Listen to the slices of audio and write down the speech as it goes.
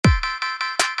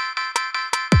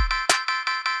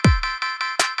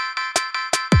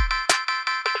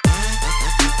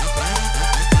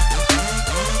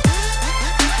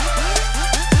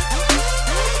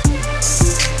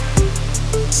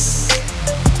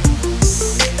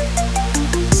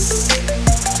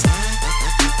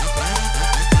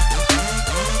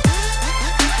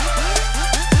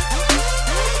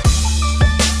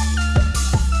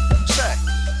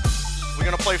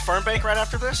Fernbank right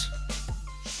after this?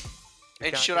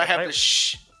 And should I have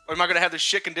the or am I going to have the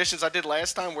shit conditions I did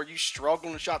last time where you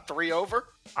struggled and shot 3 over?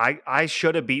 I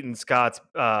should have beaten Scott's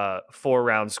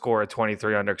 4-round score of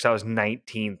 23 under because I was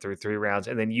 19 through 3 rounds,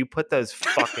 and then you put those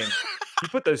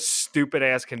stupid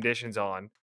ass conditions on,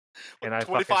 and I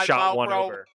fucking shot 1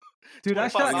 over. Dude, I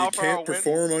shot. You can't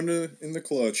perform in the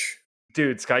clutch.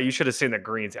 Dude, Scott, you should have seen the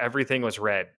greens. Everything was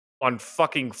red on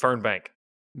fucking Fernbank.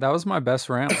 That was my best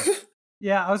round.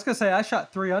 Yeah, I was gonna say I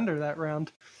shot 3 under that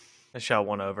round. I shot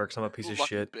 1 over because I'm a piece of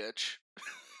shit. Bitch.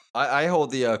 I hold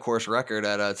the course record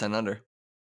at 10 under.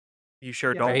 You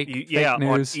sure Yeah. don't? Fake On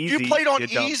news. easy. You played on you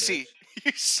dumb easy.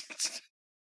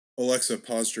 Alexa,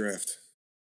 pause draft.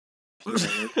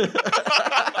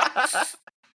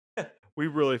 We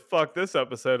really fucked this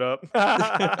episode up.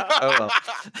 Oh,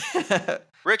 well.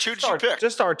 Rich, who did you pick?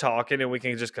 Just start talking and we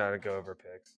can just kind of go over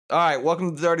picks. All right,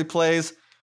 welcome to Dirty Plays.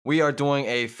 We are doing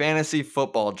a fantasy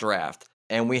football draft,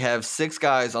 and we have 6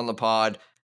 guys on the pod.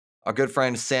 Our good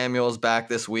friend Samuel's back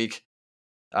this week.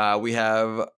 We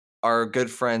have our good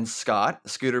friend Scott,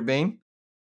 Scooter Bean.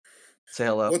 Say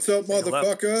hello. What's up,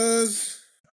 motherfuckers?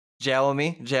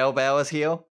 Jail Bell is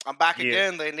here. I'm back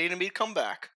again. They needed me to come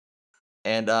back.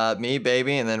 And me,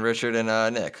 baby, and then Richard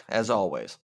and Nick, as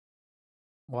always.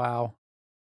 Wow.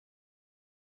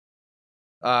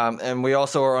 And we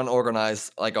also are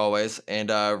unorganized, like always. And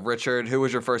Richard, who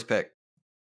was your first pick?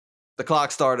 The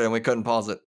clock started and we couldn't pause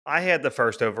it. I had the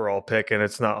first overall pick, and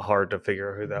it's not hard to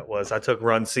figure out who that was. I took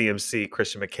Run CMC,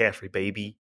 Christian McCaffrey,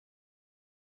 baby.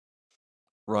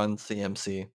 Run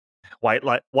CMC. White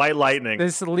Lightning.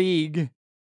 This league,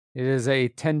 it is a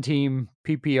 10-team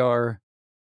PPR,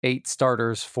 8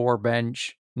 starters, 4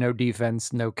 bench, no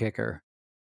defense, no kicker.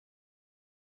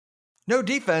 No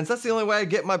defense. That's the only way I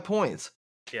get my points.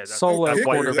 Yeah, that's Solo Kicker,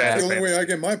 quarterback. that's the only way I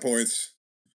get my points.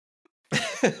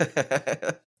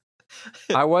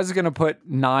 I was going to put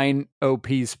 9 OP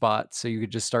spots, so you could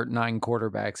just start 9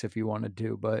 quarterbacks if you wanted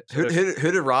to, but Who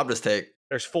did Rob just take?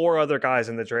 There's 4 other guys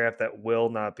in the draft that will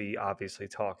not be obviously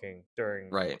talking during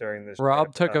this.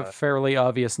 Rob draft. took a fairly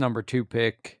obvious number 2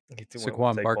 pick,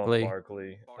 Saquon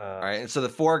Barkley. All right, and so the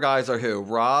 4 guys are who?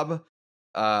 Rob,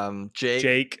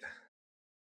 Jake,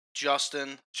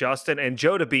 Justin, and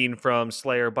Joda Bean from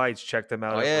Slayer Bites. Check them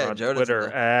out on Twitter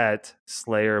at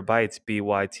Slayer Bites,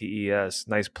 BYTES.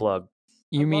 Nice plug.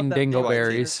 You mean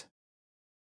Dingleberries?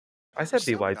 I said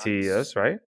BYTES,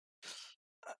 right?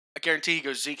 I guarantee he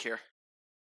goes Zeke here.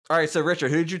 All right, so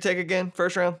Richard, who did you take again?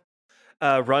 First round?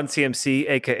 Run CMC,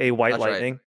 aka White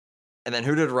Lightning. Right. And then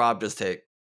who did Rob just take?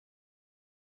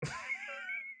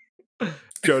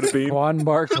 Joda Bean. Saquon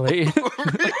Barkley.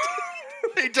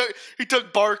 he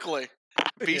took Barkley.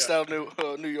 Beast out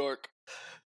of New York.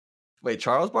 Wait,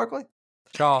 Charles Barkley?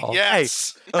 Charles.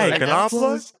 Yes. Hey, can I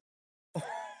play? Did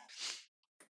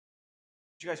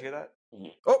you guys hear that?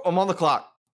 Oh, I'm on the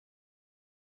clock.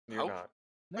 You're not.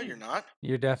 No, you're not.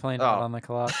 You're definitely not on the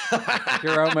clock.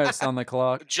 You're almost on the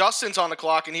clock. Justin's on the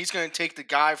clock, and he's going to take the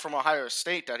guy from Ohio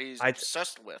State that he's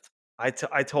obsessed with. I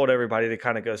told everybody to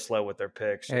kind of go slow with their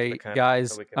picks. Hey,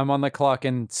 guys, I'm on the clock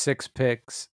in 6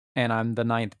 picks, and I'm the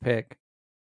 9th pick.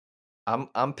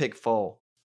 I'm pick full.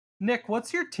 Nick,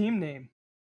 what's your team name?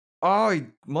 Oh, he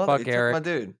Fuck took Eric. my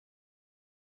dude.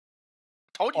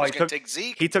 Told you he was going to take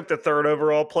Zeke. He took the 3rd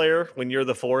overall player when you're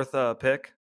the 4th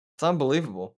pick. It's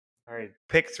unbelievable. All right,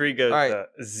 pick 3 goes to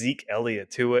Zeke Elliott,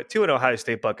 to an Ohio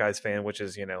State Buckeyes fan, which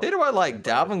is, Who do I like,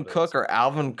 Dalvin Cook or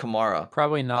Alvin Kamara?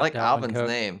 Probably not. I like Alvin's Cook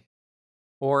name.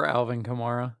 or Alvin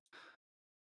Kamara.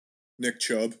 Nick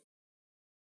Chubb.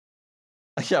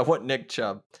 Yeah, what Nick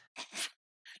Chubb?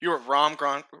 You're Rob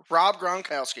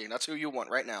Gronkowski. That's who you want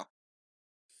right now.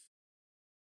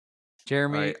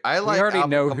 Jeremy, Right. I like we already Alvin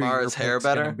know Kamara's who hair your pick's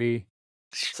gonna better. be,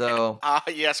 So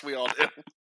yes, we all do.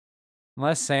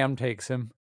 unless Sam takes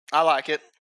him. I like it.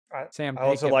 Sam, I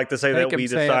also take him. like to say that Take we him,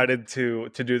 Sam. decided to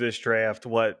do this draft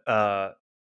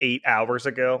 8 hours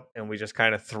ago, and we just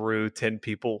kind of threw 10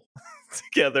 people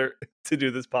together to do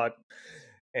this pod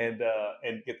and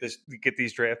get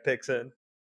these draft picks in.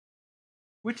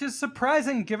 Which is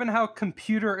surprising given how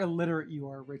computer illiterate you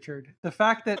are, Richard. The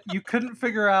fact that you couldn't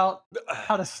figure out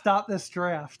how to stop this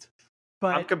draft.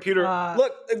 But I'm computer.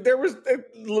 Look,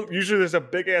 usually there's a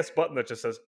big ass button that just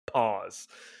says pause.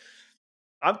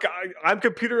 I'm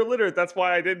computer illiterate. That's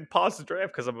why I didn't pause the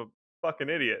draft, because I'm a fucking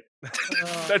idiot.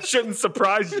 That shouldn't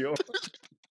surprise you.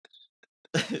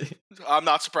 I'm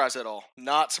not surprised at all.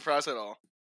 Not surprised at all.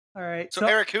 All right. So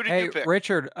Eric, who did you pick?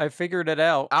 Richard, I figured it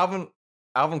out.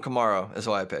 Alvin Kamara is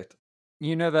who I picked.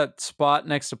 You know that spot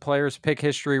next to players pick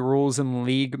history rules in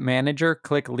League Manager?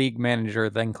 Click League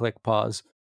Manager, then click pause.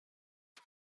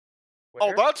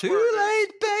 Oh, that's Too where it is.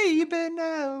 late, baby.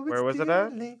 Now. Where it's was it too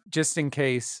at? late. Just in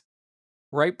case,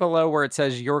 right below where it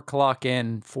says your clock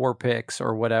in 4 picks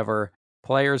or whatever,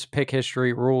 players pick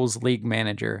history rules league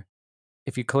manager.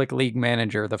 If you click league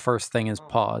manager, the first thing is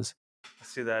pause. I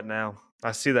see that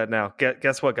now.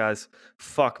 Guess what, guys?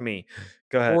 Fuck me.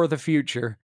 Go ahead. For the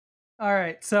future. All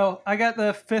right, so I got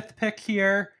the 5th pick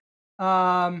here.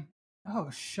 Oh,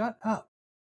 shut up.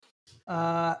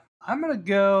 I'm gonna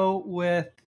go with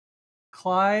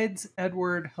Clyde's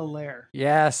Edward Hilaire.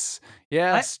 Yes.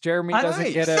 Jeremy I-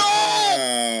 doesn't get it.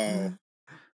 Wow.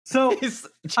 So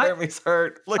Jeremy's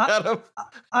hurt. Look at him.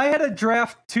 I had a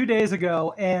draft 2 days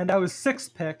ago, and I was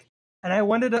 6th pick, and I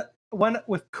went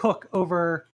with Cook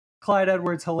over Clyde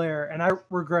Edwards Hilaire, and I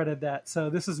regretted that. So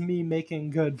this is me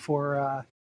making good for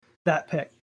that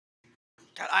pick.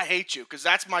 God, I hate you because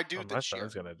that's my Oh, dude my this year.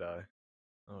 son's gonna die.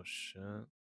 Oh shit.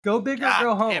 Go big or God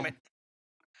go home. damn it.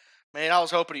 Man, I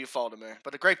was hoping you'd fall to me.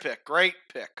 But a great pick. Great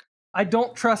pick. I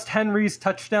don't trust Henry's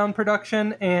touchdown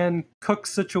production, and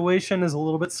Cook's situation is a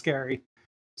little bit scary.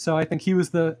 So I think he was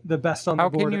the best on the How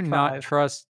board can you at not 5.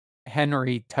 trust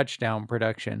Henry touchdown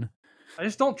production? I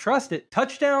just don't trust it.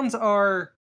 Touchdowns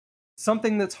are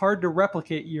something that's hard to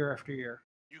replicate year after year.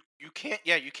 You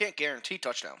can't guarantee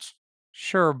touchdowns.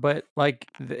 Sure, but like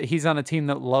he's on a team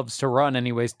that loves to run and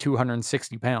he weighs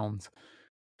 260 pounds.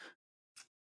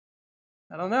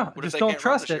 I don't know. I What if just they don't can't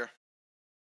run trust this it. year?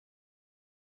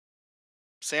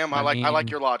 Sam, I I like mean-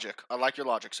 your logic. I like your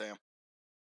logic, Sam.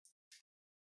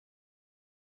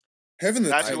 Having the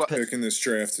That's top what- pick in this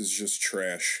draft is just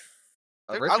trash.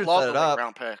 Dude, I Richard love set the it late up.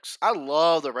 round picks. I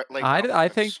love the late round I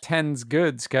picks. think 10's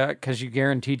good, Scott, because you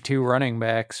guarantee 2 running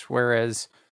backs. Whereas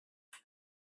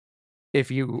if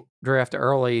you draft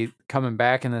early, coming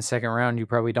back in the second round, you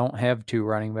probably don't have 2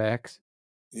 running backs.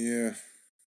 Yeah.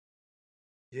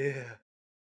 Yeah.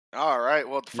 All right.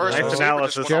 Well, the first Nice receiver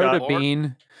analysis, just Joe went Scott. off the board.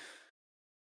 Bean.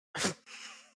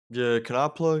 Yeah, can I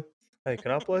play? Hey,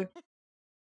 can I play?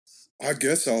 I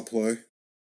guess I'll play.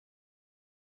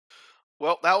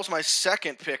 Well, that was my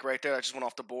second pick right there. I just went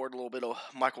off the board. A little bit of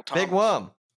Michael Thomas. Big one.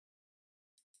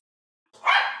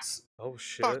 Oh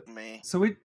shit. Fuck me. So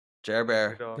we Jer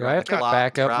Bear. Do I have to Drop,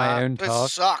 back up my drop. own This talk?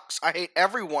 sucks. I hate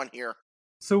everyone here.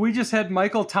 just had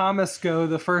Michael Thomas go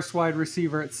the first wide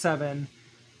receiver at 7,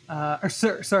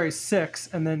 6,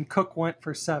 and then Cook went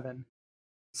for 7.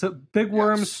 So Big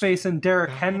Worms Yes. facing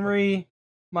Derrick Henry,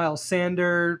 Miles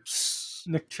Sanders,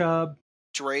 Nick Chubb.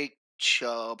 Drake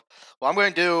Chubb. Well, I'm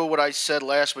going to do what I said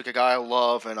last week, a guy I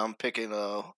love, and I'm picking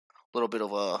a little bit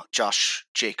of Josh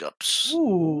Jacobs.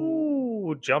 Ooh,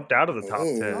 Ooh, jumped out of the top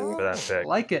 10 Oh. for that pick.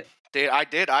 like it. I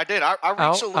did. I reached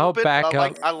a little I'll bit. back But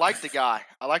up. I like the guy.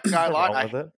 I like the guy a Nothing lot. wrong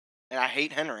with it. And I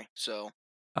hate Henry. So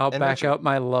I'll And back Richard- up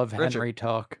my love Richard. Henry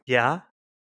talk. Yeah.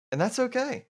 And that's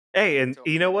okay. Hey, and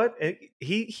you know what?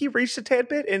 He reached a tad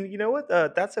bit, and you know what?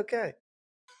 That's okay.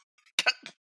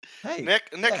 Hey, Nick,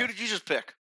 yeah. who did you just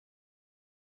pick?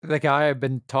 The guy I've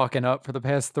been talking up for the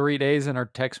past 3 days in our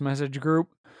text message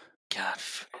group. God,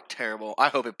 terrible. I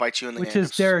hope it bites you in the Which ass.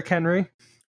 is Derrick Henry.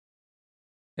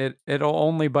 It'll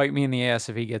only bite me in the ass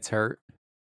if he gets hurt.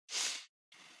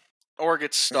 Or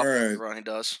gets stuck All every right. run he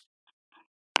does.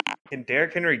 Can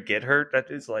Derrick Henry get hurt? That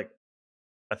is like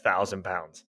 1,000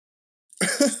 pounds.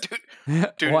 Dude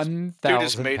is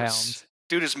 1,000 made of pounds.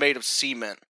 Dude is made of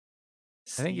cement.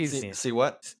 I think he's See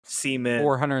what? Cement.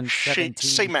 417.69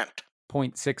 Cement.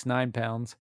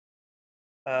 pounds.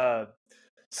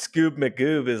 Scoob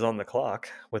McGoob is on the clock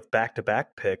with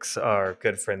back-to-back picks. Our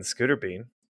good friend Scooter Bean.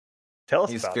 Tell us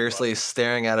He's about it, fiercely bud.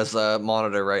 staring at his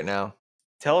monitor right now.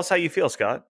 Tell us how you feel,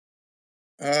 Scott.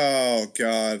 Oh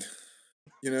God.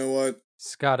 You know what?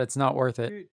 Scott, it's not worth it.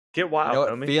 Dude, Get You wild, know what?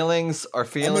 homie. Feelings are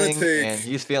feeling, take- and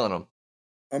he's feeling them.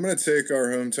 I'm gonna take our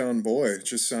hometown boy.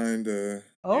 Just signed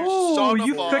Oh, son of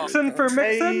you a- fixing for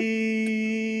Mixon?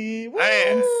 Hey,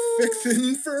 Hey. woo!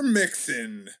 fixing for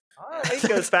mixing. All right,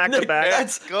 goes back to Nick, back.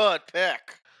 that's- Good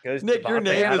pick. Goes Nick, your Devontae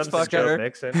name is Adams and fucking Joe her.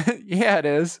 Mixon. Yeah, it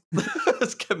is.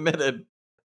 It's committed.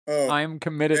 Oh, I'm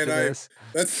committed And to I- this.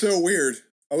 that's so weird.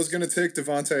 I was gonna take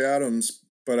Devontae Adams,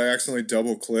 but I accidentally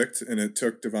double clicked and it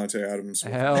took Devontae Adams.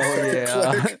 with Hell my second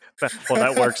yeah. click. Well,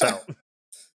 that works out.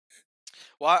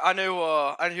 Well, I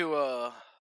knew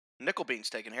Nickel Bean's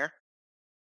taking here.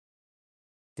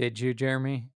 Did you,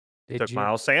 Jeremy? Did Took you?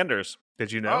 Miles Sanders.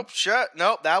 Did you know? Oh shit!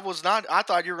 Nope, that was not. I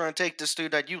thought you were going to take this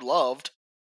dude that you loved,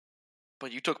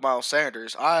 but you took Miles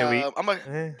Sanders. Can we- I'm a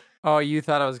Eh. Oh, you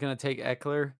thought I was going to take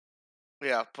Eckler?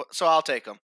 yeah. So I'll take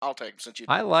him. I'll take him since you.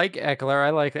 I like Eckler. I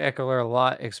like Eckler a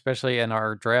lot, especially in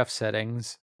our draft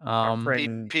settings. Our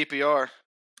friend, PPR.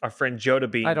 Our friend Joda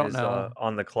Bean I don't is know.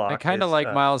 on the clock. I kind of It's,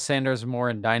 like Miles Sanders more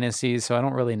in Dynasty, so I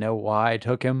don't really know why I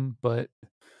took him, but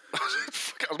I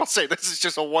was about to say this is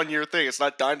just a 1-year thing. It's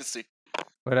not dynasty.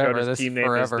 whatever. Joda's This team is name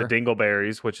is forever. the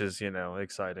Dingleberries, which is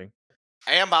exciting.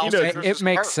 And Miles know, Sanders It is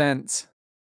makes hurt. sense.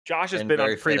 Josh has And been on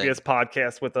very fitting. previous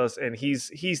podcasts with us, and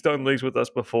he's done leagues with us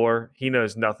before. He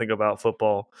knows nothing about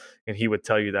football, and he would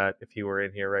tell you that if he were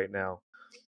in here right now.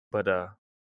 But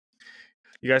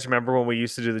you guys remember when we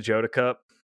used to do the Joda Cup?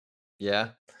 Yeah.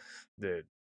 Dude,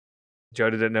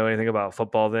 Joda didn't know anything about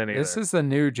football then either. This is the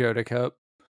new Joda Cup.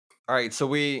 All right.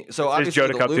 So It's obviously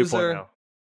Joda the Cup oh. loser. 2.0.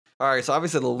 All right. So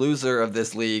obviously the loser of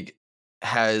this league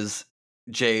has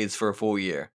Jades for a full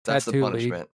year. That's the Tattoo league.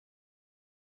 punishment.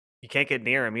 You can't get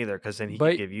near him either, because then he But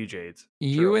can give you Jades.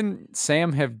 You True. and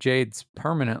Sam have Jades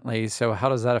permanently, so how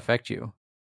does that affect you?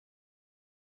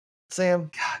 Sam,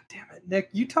 God damn it, Nick!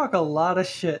 You talk a lot of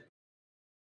shit.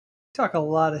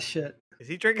 Is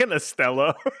he drinking a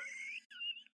Stella?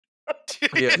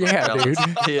 he is Yeah, jealous.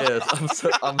 dude. He is.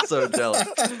 I'm so jealous.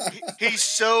 He's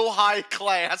so high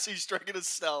class. He's drinking a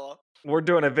Stella. We're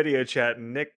doing a video chat,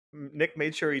 and Nick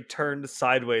made sure he turned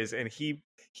sideways, and he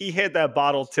had that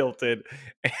bottle tilted,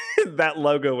 and that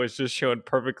logo was just showing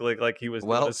perfectly like he was doing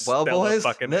Well, a Stella boys,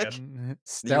 fucking Nick? head.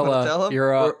 Stella, tell him?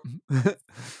 you're up.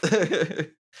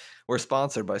 We're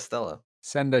sponsored by Stella.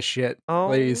 Send us shit, Oh,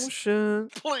 please.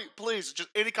 shit. Please, just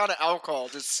any kind of alcohol.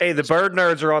 Just Hey, the bird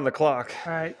nerds are on the clock.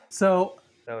 All right, so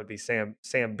That would be Sam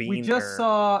Bean. we just or-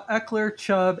 saw Eckler,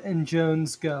 Chubb, and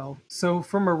Jones go. So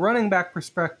from a running back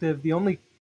perspective, the only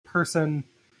person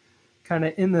kind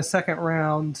of in the second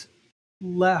round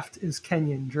left is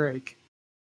Kenyon Drake.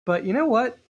 But you know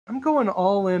what? I'm going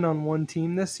all in on one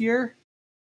team this year.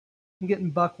 I'm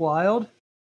getting buck wild.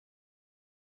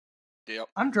 Yep.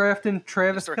 I'm drafting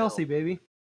Travis Mr. Kelce, Hill. baby.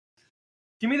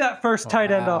 Give me that first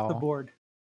tight end off the Wow. board.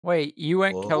 Wait, you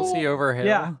went Whoa. Kelsey over Hill?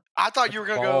 Yeah. I thought you were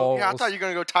gonna go. Yeah, I Balls. thought you were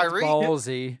gonna go That's Tyreek.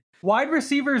 ballsy. Wide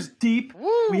receivers deep.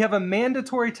 Woo. We have a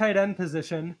mandatory tight end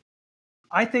position.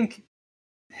 I think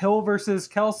Hill versus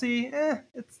Kelsey,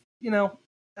 it's,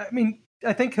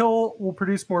 I think Hill will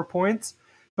produce more points,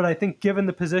 but I think given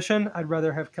the position, I'd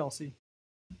rather have Kelsey.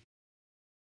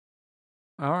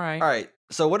 All right. All right.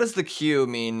 So what does the Q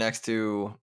mean next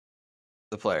to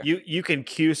the player? You can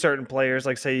queue certain players,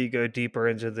 like say you go deeper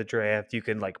into the draft, you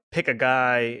can like pick a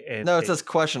guy and No, it pick- says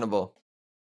questionable.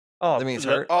 oh, that means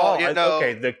the- hurt. Oh, yeah, no.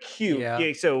 Okay, the queue. Yeah.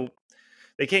 Yeah, so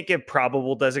they can't give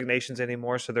probable designations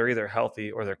anymore, so they're either healthy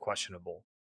or they're questionable.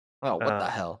 Oh, what the Uh,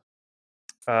 hell?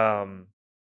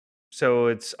 So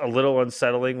it's a little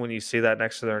unsettling when you see that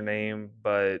next to their name,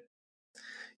 but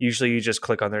usually you just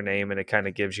click on their name and it kind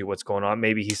of gives you what's going on.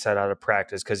 Maybe he sat out of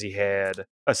practice because he had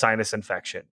a sinus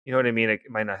infection. You know what I mean? It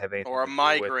might not have anything Or a to do with-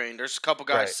 migraine. There's a couple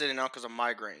guys Right. sitting out because of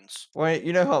migraines. Wait,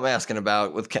 you know who I'm asking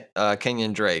about with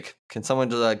Kenyon Drake? Can someone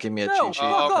just give me a No, cheat sheet?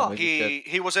 fuck Tell off. me who's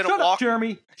good? He was in Shut a up, walk.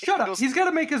 Jeremy. Shut up. goes- He's got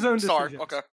to make his own Sorry. decisions.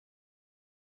 Okay.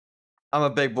 I'm a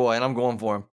big boy and I'm going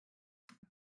for him.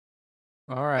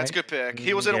 All right. That's a good pick.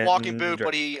 He was in a walking boot,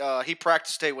 but he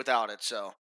practiced it without it.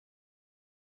 So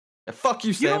Yeah, fuck you,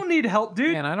 You Sam. don't need help,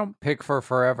 dude. Man, I don't pick for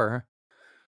forever.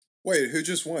 Wait, who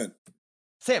just went?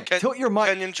 Sam, Ken- tilt your mic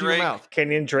Kenyon to your Drake. mouth.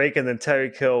 Kenyon Drake and then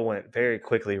Tyreek Hill went very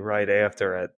quickly right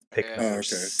after at pick Yeah. Oh, number okay.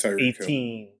 Tyreek Hill.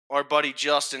 18. our buddy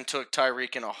Justin took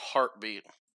Tyreek in a heartbeat.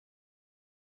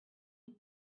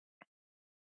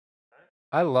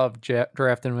 I love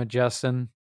drafting with Justin.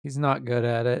 He's not good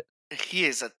at it. He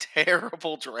is a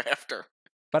terrible drafter.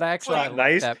 But actually, I Well,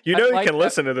 like nice. that. You I know you like can that-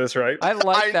 listen to this, right? I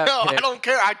like I that know. pick. I don't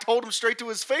care. I told him straight to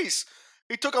his face.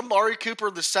 He took Amari Cooper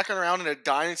in the second round in a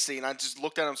dynasty, and I just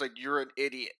looked at him and was like, "You're an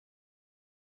idiot."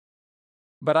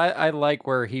 But I like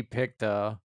where he picked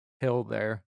Hill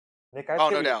there. Nick, I Oh, see no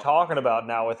what you're doubt. talking about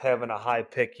now with having a high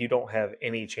pick. You don't have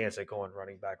any chance at going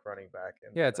running back.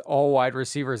 And Yeah, it's all wide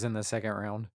receivers in the second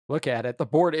round. Look at it. The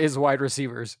board is wide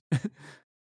receivers.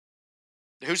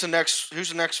 Who's the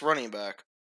next running back?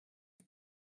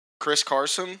 Chris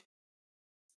Carson,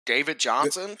 David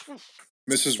Johnson.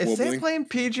 Mrs. Is Sam Wobbling. playing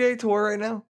PJ Tour right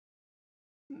now?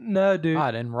 No, dude.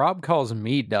 God, and Rob calls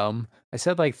me dumb. I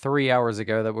said like 3 hours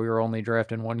ago that we were only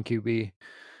drafting one QB.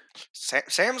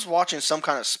 Sam's watching some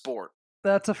kind of sport.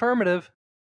 That's affirmative.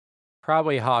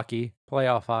 Probably hockey,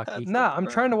 playoff hockey. That's- Nah, I'm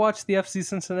trying to watch the FC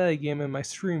Cincinnati game and my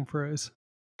stream froze.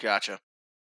 Gotcha.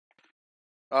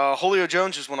 Julio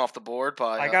Jones just went off the board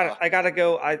by. I gotta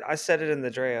go. I said it in the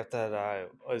draft that I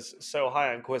was so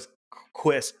high on Chris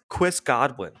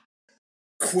Godwin.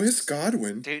 Chris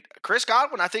Godwin. Dude, Chris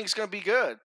Godwin. I think is going to be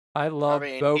good. I I love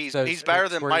mean, both he's those better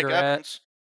picks than where Mike you're at. Evans.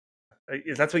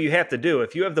 That's what you have to do.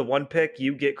 If you have the 1 pick,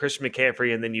 you get Christian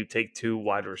McCaffrey, and then you take 2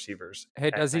 wide receivers. Hey,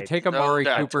 at does he night. take No Amari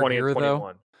doubt. Cooper 20 and here, though?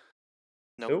 21.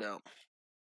 No Nope. doubt.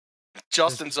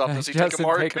 Justin's up. Does he take Justin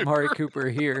Amari take Cooper? Amari Cooper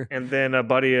here. And then a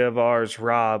buddy of ours,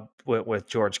 Rob, went with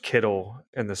George Kittle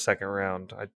in the 2nd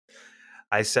round.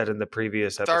 I said in the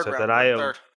previous Third episode round. that I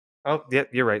Third. Oh, yeah,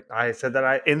 you're right. I said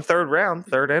that in 3rd round,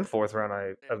 3rd and 4th round,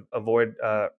 I avoid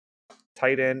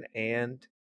tight end and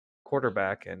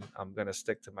quarterback, and I'm gonna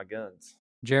stick to my guns.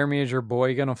 Jeremy, is your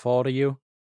boy gonna fall to you?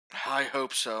 I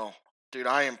hope so. Dude,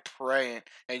 I am praying.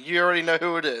 And you already know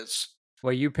who it is.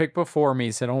 Well, you picked before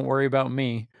me, so don't worry about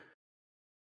me.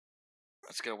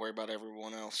 Let's go worry about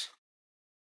everyone else.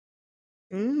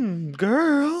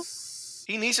 Girl.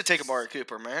 He needs to take Amari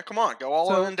Cooper, man. Come on, go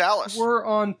all in Dallas. We're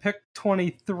on pick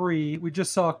 23. We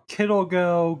just saw Kittle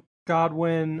go,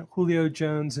 Godwin, Julio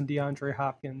Jones, and DeAndre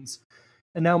Hopkins.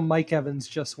 And now Mike Evans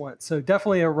just went. So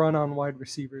definitely a run on wide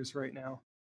receivers right now.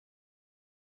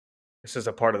 This is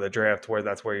a part of the draft where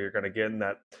that's where you're going to get in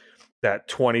that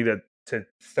 20 to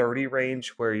 30 range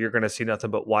where you're going to see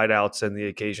nothing but wideouts and the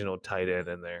occasional tight end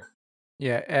in there.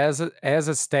 Yeah, as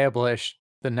established,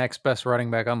 the next best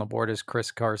running back on the board is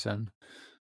Chris Carson.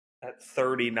 At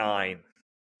 39.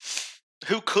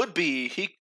 He could be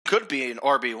an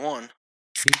RB1.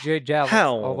 DJ Dallas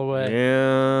all the way.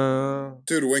 Yeah.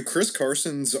 Dude, when Chris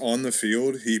Carson's on the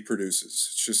field, he produces.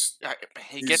 It's just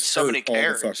He he's gets so hurt many all the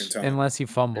carries. fucking time. Unless he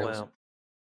fumbles. Well,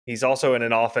 he's also in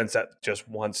an offense that just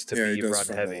wants to he be does run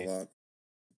fumble heavy. a lot.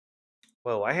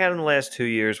 Well, I had him the last 2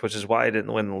 years, which is why I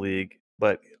didn't win the league,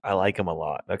 but I like him a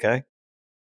lot, okay?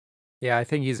 Yeah, I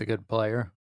think he's a good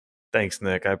player. Thanks,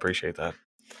 Nick. I appreciate that.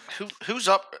 Who's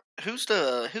up? Who's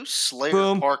Slater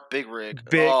Boom. Park Big Rig?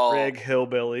 Big Rig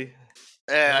Hillbilly.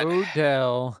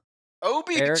 Odell.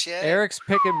 OBJ. Eric's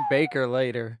picking Baker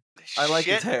later. I like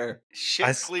his Shit- hair.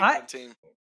 Shit Cleveland team.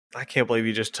 I can't believe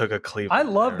you just took a Cleveland. I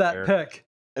love that there. pick.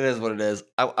 It is what it is.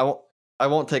 I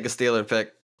won't take a Steeler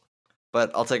pick,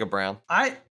 but I'll take a Brown.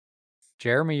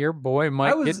 Jeremy, your boy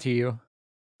might was- get to you.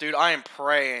 Dude, I am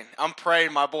praying. I'm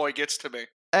praying my boy gets to me.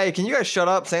 Hey, can you guys shut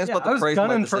up? Sam's Yeah, about I to was praise my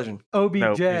gunning for decision. OBJ.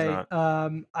 Nope, he's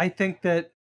not. I think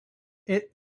that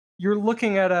you're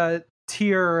looking at a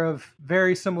tier of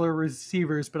very similar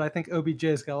receivers, but I think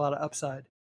OBJ's got a lot of upside.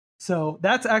 So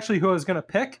that's actually who I was going to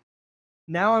pick.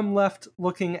 Now I'm left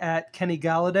looking at Kenny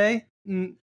Galladay.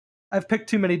 I've picked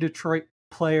too many Detroit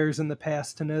players in the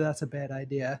past to know that's a bad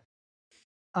idea.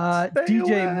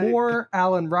 DJ away. Moore,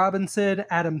 Allen Robinson,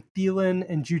 Adam Thielen,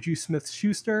 and Juju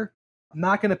Smith-Schuster. I'm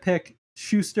not going to pick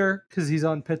Schuster because he's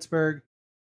on Pittsburgh.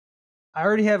 I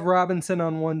already have Robinson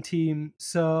on one team,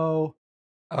 so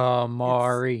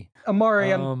Amari. I'm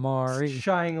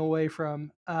shying away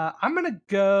from. I'm going to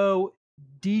go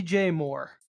DJ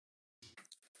Moore.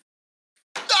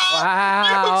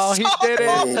 Wow, he did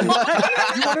it. You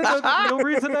want to know the real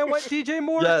reason I went DJ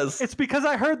Moore? Yes. It's because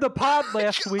I heard the pod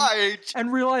last week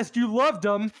and realized you loved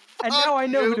him, and now I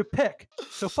know who to pick.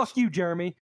 So fuck you,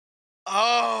 Jeremy.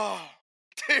 Oh,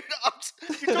 dude,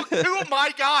 you took 2 of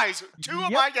my guys. 2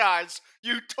 of Yep. my guys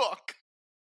you took.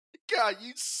 God,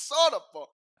 you son of a...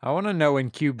 I want to know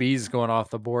when QB's going off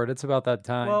the board. It's about that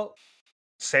time. Well,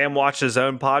 Sam watched his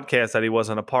own podcast that he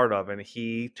wasn't a part of, and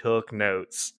he took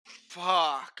notes.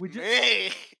 Fuck We ju-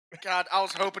 me. God, I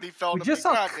was hoping he fell We to just me.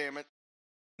 saw God damn it.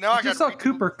 Now I I just got saw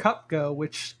Cooper Cup go,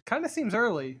 which kind of seems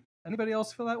early. Anybody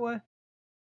else feel that way?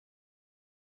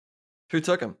 Who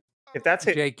took him? If that's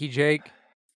it, Jakey Jake.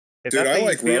 if Dude, that's I how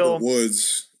like you feel, Robert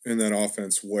Woods in that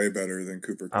offense way better than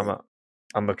Cooper Kupp.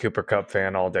 I'm a Cooper Cup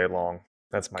fan all day long.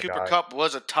 That's my Cooper guy. Kupp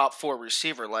was a top 4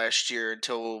 receiver last year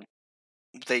until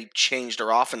they changed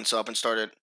their offense up and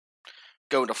started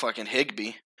going to fucking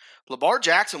Higbee. Lamar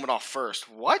Jackson went off first.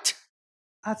 What?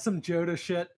 That's some Joda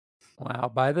shit. Wow,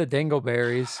 by the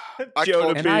Dingleberries. I Joe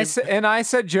told to And be I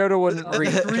said Joda wouldn't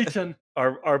reach. He's reaching.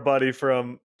 our buddy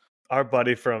from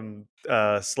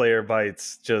Slayer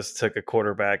Bites just took a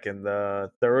quarterback in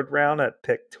the 3rd round at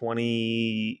pick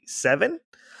 27.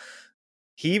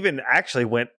 He even actually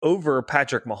went over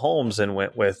Patrick Mahomes and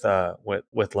went with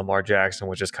Lamar Jackson,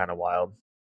 which is kind of wild.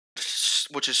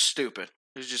 Which is stupid.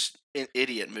 It was just an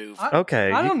idiot move.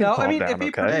 Okay, I you don't can know. I calm mean, down, if he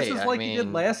okay? produces Hey, I like he did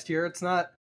mean- last year, it's not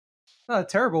a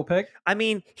terrible pick. I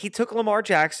mean, he took Lamar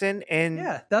Jackson, and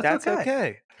Yeah, that's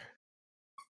okay.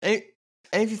 And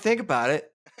if you think about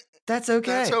it, that's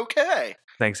okay. That's okay.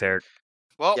 Thanks, Eric.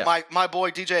 Well, Yeah. my boy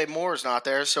DJ Moore's not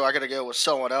there, so I got to go with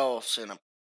someone else. And I'm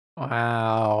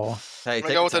Wow. Hey, going to take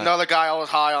go your with time. another guy I was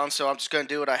high on, so I'm just going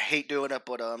to do it. I hate doing it,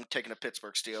 but I'm taking a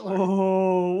Pittsburgh Steeler.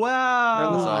 Oh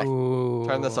wow! Ooh.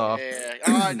 Turn this off. Yeah,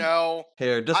 I know.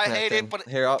 Here, just I hate it, but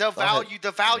the I'll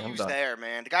hit- value's done. there,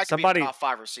 man. The guy could Somebody- be a top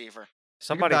 5 receiver.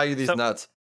 Somebody value these nuts.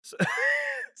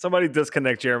 Somebody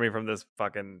disconnect Jeremy from this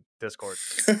fucking Discord.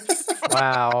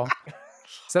 Wow.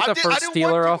 Is that the first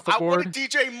Steeler off the I board? wanted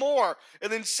DJ Moore,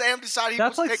 and then Sam decided he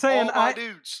That's would like pick saying all my I-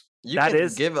 dudes. You That can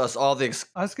is- give us all the.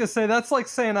 I was gonna say that's like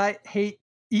saying I hate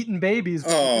eating babies,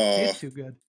 but it tastes too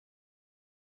good.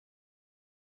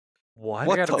 What?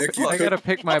 What I gotta, the Nick, you I fuck? gotta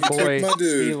pick my you picked boy my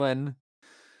dude. Thielen.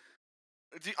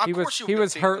 Of He was course you he would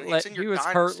was pick hurt. Thielen. He's in your He was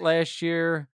hurt dynasty. last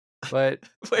year, but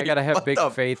I Wait, gotta have what big the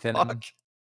faith in him. fuck?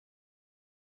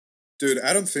 Dude,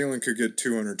 Adam Thielen could get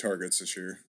 200 targets this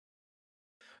year.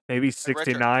 Maybe Richard.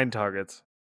 69 targets.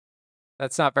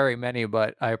 That's not very many,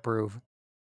 but I approve.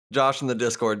 Josh in the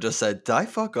Discord just said, "Did I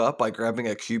fuck up by grabbing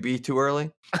a QB too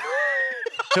early?"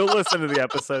 He'll listen to the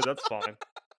episode. That's fine.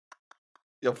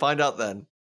 You'll find out then.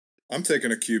 I'm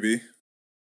taking a QB.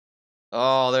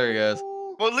 Oh, there he goes.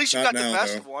 Well, at least you Not got the now,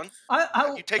 best though. one.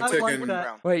 I You take I the like taking- that.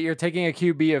 round. Wait, you're taking a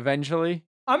QB eventually?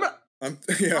 I'm Yeah, I'll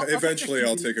take a eventually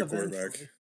I'll QB take a quarterback. eventually.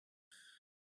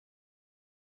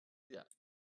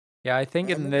 Yeah, I think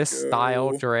I'm in gonna this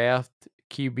style go- draft,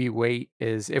 QB weight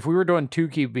is. If we were doing 2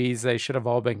 QBs, they should have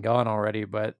all been gone already.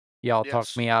 But y'all Yes.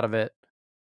 talked me out of it.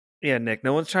 Yeah, Nick,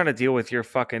 no one's trying to deal with your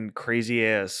fucking crazy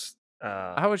ass.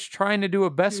 I was trying to do a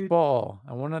best Dude. ball.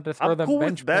 I wanted to throw I'm the cool with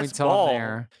bench best points ball. on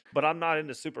there. But I'm not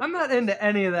into super. I'm not into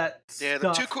any of that Yeah,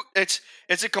 the stuff. two.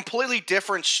 It's a completely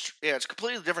different. It's a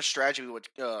completely different strategy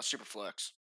with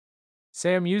Superflex.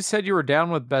 Sam, you said you were down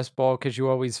with best ball because you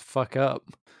always fuck up.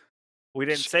 We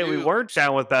didn't say we Shoot. weren't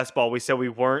down with best ball. We said we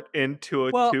weren't into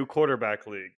a Well- 2-quarterback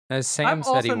league. As Sam I'm said,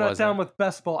 he also not wasn't. down with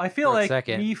best ball. I feel For a like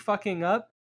second. me fucking up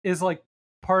is like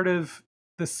part of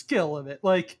the skill of it.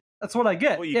 Like that's what I get.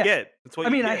 That's what you Yeah. get. That's what I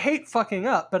you mean, I get. hate fucking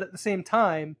up, but at the same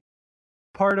time,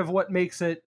 part of what makes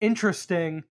it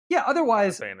interesting. Yeah,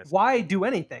 otherwise, Fantasy. why do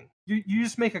anything? You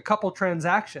just make a couple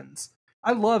transactions.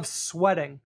 I love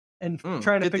sweating and trying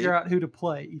to get figure deep. out who to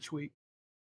play each week.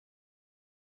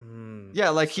 Yeah,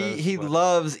 like So he sweaty.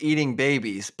 loves eating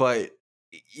babies, but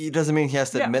it doesn't mean he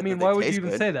has to Yeah, I admit mean, that why they would you taste even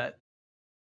good. say that?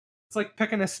 It's like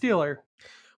picking a Steeler.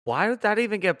 Why did that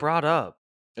even get brought up?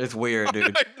 It's weird,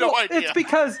 dude. I have no Well, idea. It's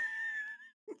because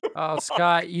Oh,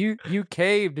 Scott, you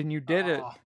caved and you did it.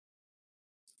 Oh,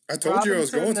 I told you I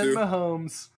was going Robinson to. and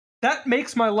Mahomes. That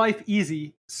makes my life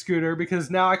easy, Scooter,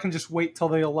 because now I can just wait till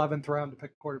the 11th round to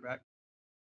pick a quarterback.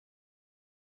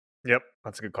 Yep,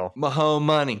 that's a good call. Mahone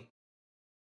money.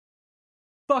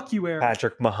 Fuck you, Eric.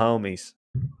 Patrick Mahomes.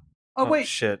 Oh wait,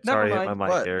 shit! never Sorry, I hit my mind. mic,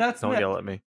 What? Eric. That's Don't Nick. yell at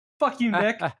me. fuck you,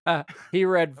 Nick. He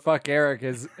read "fuck Eric"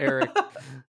 as Eric.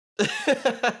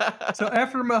 So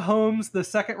after Mahomes, the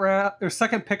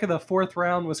second pick of the 4th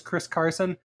round was Chris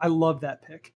Carson. I love that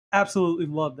pick. Absolutely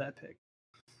love that pick.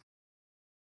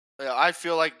 Yeah, I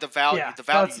feel like the value. Yeah, the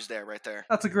value that's- is there right there.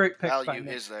 That's a great pick by Value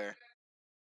Nick. is there.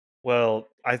 Well,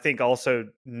 I think also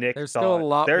Nick. There's still a thought-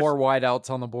 lot there's- more wideouts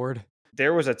on the board.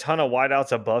 There was a ton of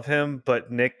wideouts above him,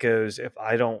 but Nick goes, if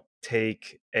I don't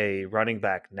take a running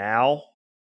back now,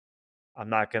 I'm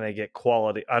not going to get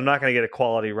quality. I'm not going to get a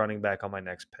quality running back on my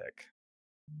next pick.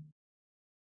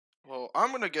 Well,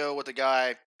 I'm gonna go with the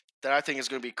guy that I think is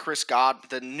gonna be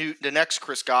the next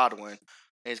Chris Godwin. And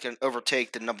he's gonna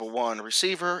overtake the number 1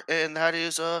 receiver, and that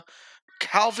is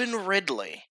Calvin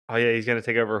Ridley. Oh yeah, he's going to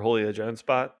take over Julio Jones'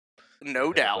 spot.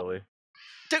 No doubt. Really.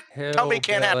 Dude, tell me it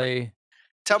can't happen. Hillbilly.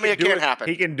 Tell me it Do can't happen.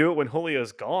 He can do it when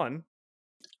Julio's gone.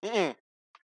 Mm-mm.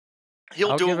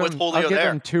 He'll I'll do give it with him- Julio I'll give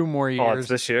there. him 2 more Oh, it's years.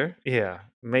 this year? Yeah,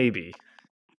 maybe.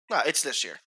 No, it's this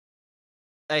year.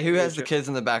 Hey, who has the kids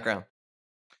in the background?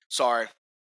 Sorry.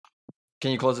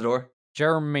 Can you close the door?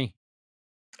 Jeremy.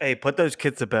 Hey, put those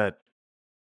kids to bed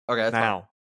Okay, that's fine. now.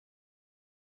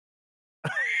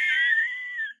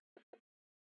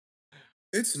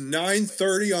 It's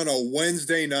 9:30 on a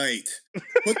Wednesday night.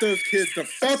 Put those kids to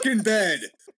fucking bed.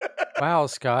 Wow,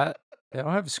 Scott. They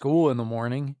don't have school in the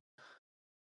morning.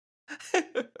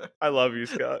 I love you,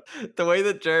 Scott. The way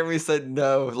that Jeremy said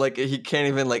no, like he can't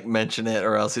even like mention it,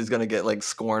 or else he's gonna get like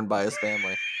scorned by his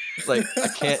family. Like I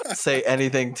can't say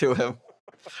anything to him.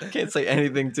 I can't say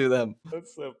anything to them.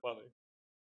 That's so funny.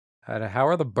 How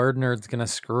are the bird nerds going to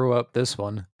screw up this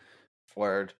one?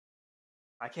 Word.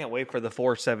 I can't wait for the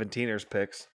 417ers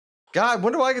picks God,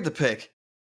 when do I get to pick?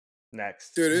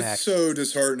 next. Dude, it's Next. so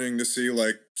disheartening to see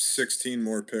like 16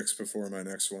 more picks before my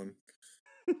next one.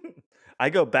 I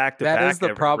go back to That back is the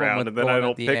every problem round, with and then I going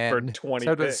don't at the pick end. for 20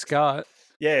 So does picks. Scott.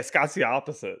 Yeah, Scott's the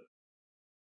opposite.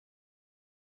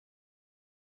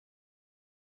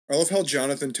 I love how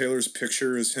Jonathan Taylor's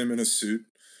picture is him in a suit.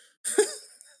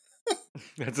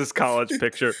 That's his college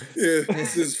picture. Yeah,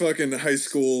 it's his fucking high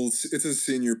school. It's his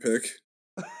senior pick.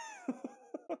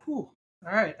 Whew.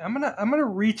 All right, I'm gonna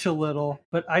reach a little,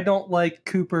 but I don't like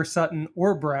Cooper, Sutton,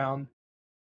 or Brown.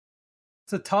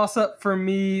 It's a toss up for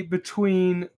me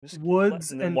between Just keep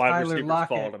Woods letting them and wide Tyler receivers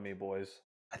fall Lockett. to me, boys.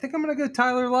 I think I'm gonna go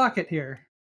Tyler Lockett here.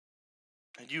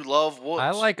 And you love Woods.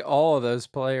 I like all of those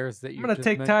players that I'm you gonna just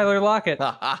take mentioned. Tyler Lockett.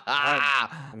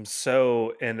 I'm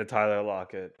so into Tyler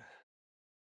Lockett.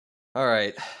 All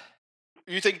right.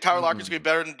 You think Tyler Lockett's going to be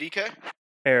better than DK?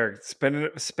 Eric,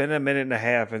 spend a minute and a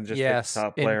half and just Yes, take the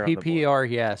top in player on the board. PPR,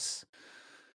 yes.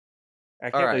 I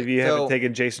can't Alright, believe you so- haven't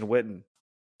taken Jason Witten.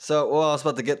 So, well, I was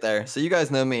about to get there. So, you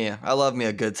guys know me. I love me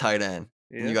a good tight end.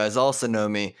 And you guys also know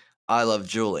me. I love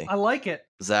Julie. I like it.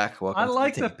 Zach, welcome I to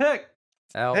like the the team. pick.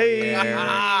 Hell Hey,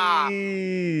 yeah.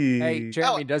 Hey,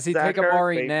 Jeremy, does he Zach take Ertz,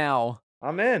 Amari baby. now?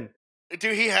 I'm in.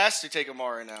 Dude, he has to take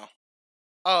Amari now.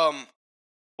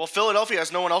 Well, Philadelphia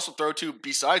has no one else to throw to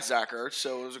besides Zach Ertz,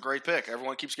 so it was a great pick.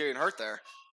 Everyone keeps getting hurt there.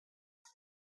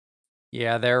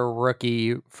 Yeah, their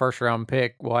rookie first-round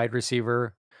pick, wide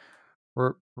receiver,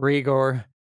 Rigor,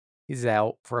 he's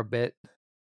out for a bit.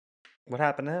 What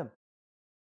happened to him?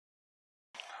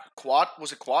 Quad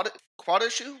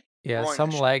issue? Yeah,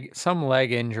 Groin some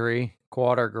leg injury,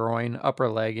 quad or groin, upper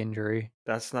leg injury.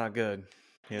 That's not good.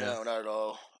 Yeah. No, not at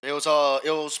all. It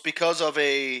was because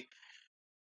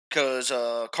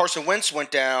Carson Wentz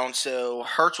went down, so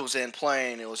Hurts was in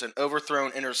playing. It was an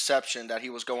overthrown interception that he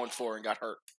was going for and got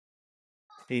hurt.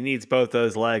 He needs both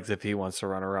those legs if he wants to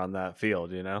run around that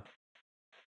field, you know?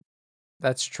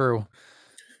 That's true.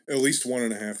 At least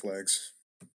 1.5 legs.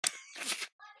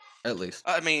 At least.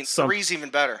 I mean, Some- three's even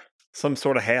better. Some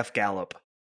sort of half gallop.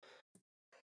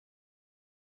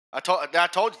 I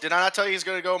told you, did I not tell you he's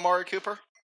going to go Amari Cooper?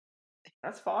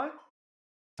 That's fine.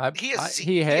 He has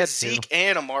had Zeke to.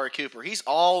 and Amari Cooper. He's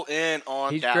all in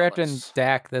on He's Dallas. drafting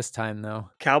Dak this time, though.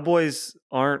 Cowboys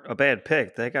aren't a bad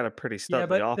pick. They got a pretty Yeah, studly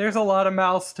but offense. there's a lot of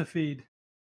mouths to feed.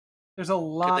 There's a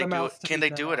lot they of do mouths it- to can feed. they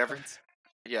in do that it every- offense.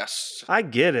 Yes. I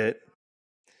get it.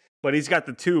 But he's got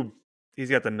he's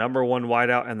got the number one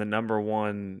wideout and the number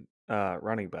one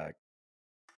running back.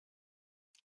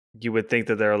 You would think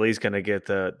that they're at least going to get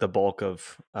the bulk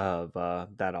of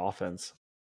that offense.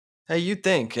 Hey, you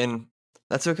think, and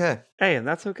that's okay. Hey, and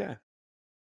that's okay.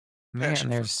 Man, sure.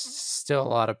 there's still a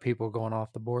lot of people going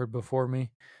off the board before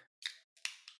me.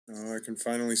 Oh, I can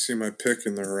finally see my pick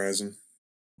in the horizon.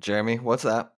 Jeremy, what's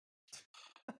that?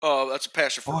 Oh, that's a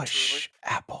passion fruit. Bush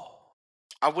apple.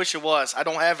 I wish it was. I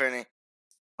don't have any.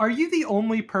 Are you the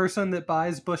only person that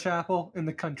buys Bush Apple in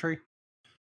the country?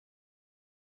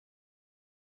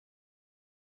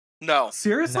 No,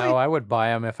 Seriously? No, I would buy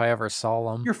them if I ever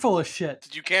saw them. You're full of shit.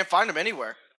 you can't find them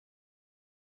anywhere.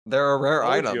 They're a rare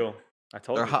I told item. you. I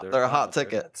told They're you. hot. They're a hot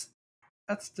ticket.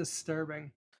 That's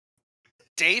disturbing.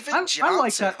 David I Johnson.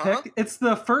 like that huh? pick. It's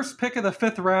the first pick of the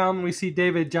 5th round. We see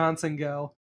David Johnson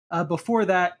go. Before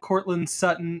that, Cortland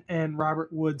Sutton and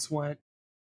Robert Woods went.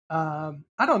 I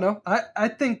don't know. I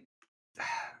think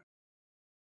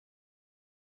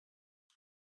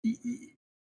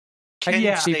Can you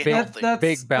yeah, stay big- healthy? that's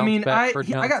Big bounce I mean, back for I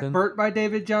got Johnson. burnt by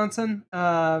David Johnson.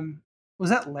 Was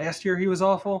that last year? He was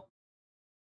awful.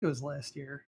 It was last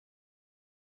year.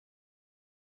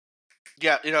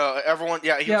 Yeah, everyone.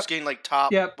 Yeah, he was Yep. getting like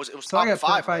top. Yep. It was So I top got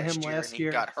 5 burnt by last him year, last and he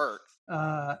year. got hurt.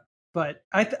 But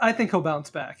I think he'll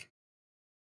bounce back.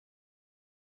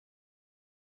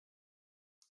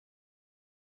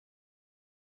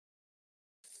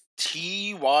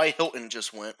 T.Y. Hilton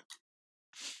just went.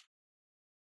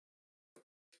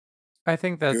 I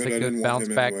think that's Good, a I good didn't want bounce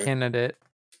him back anyway. candidate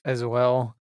as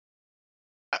well.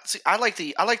 See, I like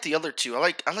the other two. I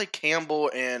like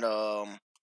Campbell and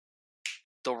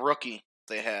the rookie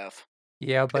they have.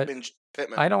 Yeah, but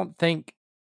Pittman. I don't think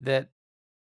that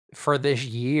for this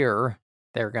year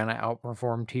they're gonna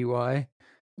outperform Ty.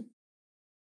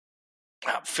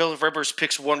 Philip Rivers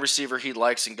picks one receiver he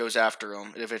likes and goes after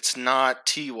him. If it's not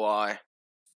T.Y.,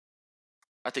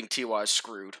 I think T.Y. is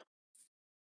screwed.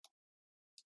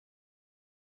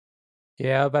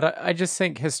 Yeah, but I just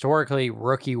think historically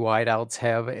rookie wideouts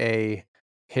have a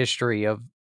history of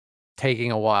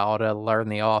taking a while to learn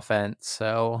the offense.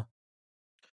 So,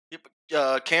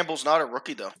 Campbell's not a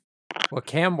rookie though. well,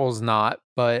 Campbell's not,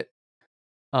 but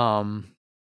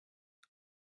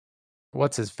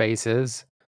what's his face is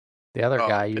the other Oh,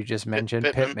 guy you just mentioned,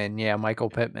 Pittman. Pittman. Yeah, Michael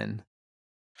Pittman.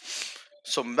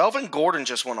 So Melvin Gordon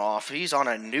just went off. He's on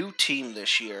a new team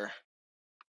this year.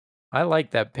 I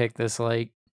like that pick this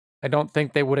late. I don't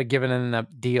think they would have given him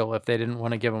that deal if they didn't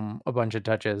want to give him a bunch of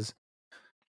touches.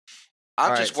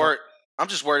 I'm All just right, so- worried. I'm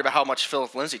just worried about how much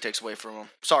Philip Lindsay takes away from him.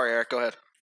 Sorry, Eric. Go ahead.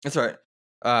 That's all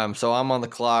right. So I'm on the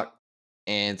clock,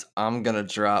 and I'm gonna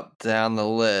drop down the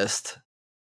list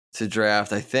to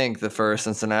draft, I think, the first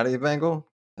Cincinnati Bengal.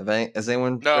 Has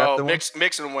anyone No, drafted one?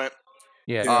 Mixon went.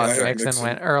 Yeah, Yeah, I Mixon, had Mixon.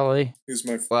 went early. He's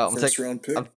my Well, I'm first round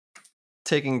pick. I'm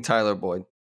taking Tyler Boyd.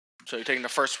 So you're taking the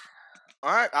first.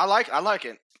 All right, I like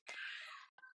it.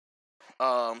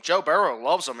 Joe Burrow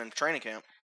loves him in training camp.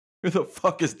 Who the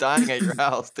fuck is dying at your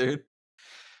house, dude?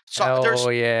 So there's Oh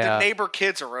yeah. the neighbor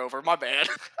kids are over. My bad.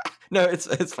 No,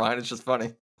 it's fine. It's just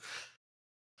funny.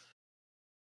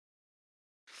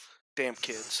 Damn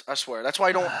kids! I swear. That's why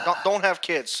you don't have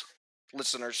kids,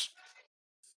 listeners.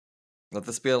 Let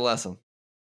this be a lesson.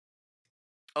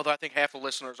 Although I think half the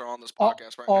listeners are on this All,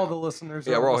 podcast right all now. the listeners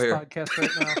Yeah, are we're on all this here. podcast right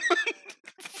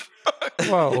now.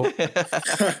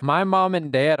 Whoa. My mom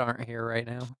and dad aren't here right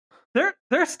now.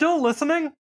 They're still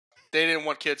listening. They didn't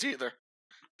want kids either.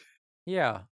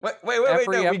 Yeah. wait.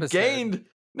 Every No,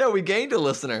 episode. we gained a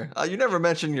listener. You never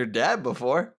mentioned your dad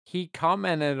before. He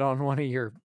commented on one of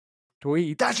your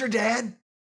tweets. That's your dad?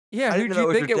 Yeah, I who didn't do know you it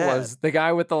was think your it dad. was? The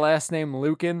guy with the last name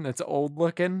Lucan that's old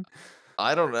looking?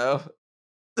 I don't know.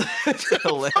 It's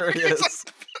hilarious.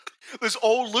 This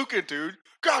old Lucan dude.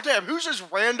 Goddamn, who's this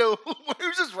rando?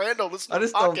 Who's this rando listening I to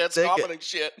just don't podcasts think it- commenting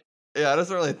shit? Yeah, I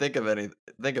doesn't really think of it.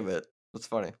 It's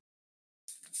funny.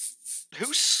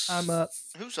 I'm up.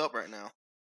 Who's up right now?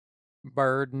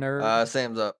 Bird nerd.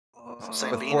 Sam's up.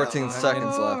 Sam With Vino. 14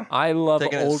 seconds left. I love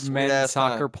taking a old sweet men ass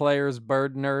soccer time. players,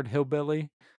 bird nerd, hillbilly.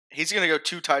 He's gonna go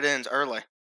 2 tight ends early.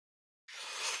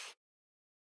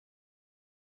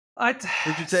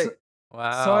 Who'd you take?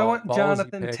 Wow. So I went ballsy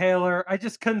Jonathan pick. Taylor. I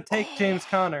just couldn't take James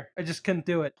Conner. I just couldn't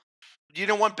do it. You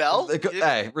didn't want Bell?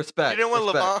 Hey, respect. You didn't want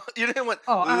respect. Levon? You didn't want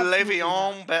Oh, absolutely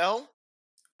Le'Veon not. Bell?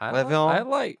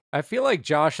 I feel like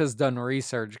Josh has done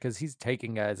research because he's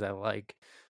taking guys I like.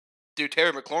 Dude,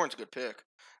 Terry McLaurin's a good pick.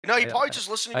 You know, he Yeah, probably just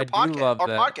listened to I your do podcast. love Our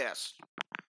that. podcast.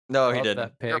 No, he Love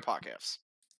didn't. that Your pick. podcast.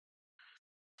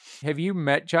 Have you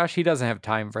met Josh? He doesn't have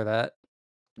time for that.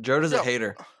 Joe does No. a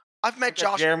hater. I've met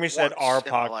Josh. Jeremy said once our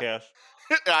in my life.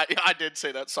 podcast. I did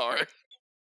say that, sorry.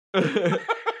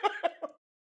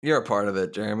 You're a part of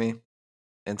it, Jeremy.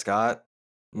 And Scott.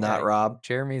 Not Right. Rob.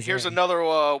 Jeremy's Here's in. another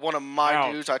one of my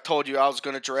Ouch. dudes I told you I was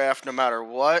going to draft no matter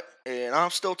what, and I'm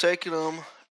still taking him,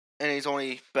 and he's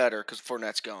only better because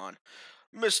Fournette's gone.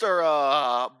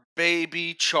 Mr.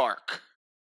 Baby Chark.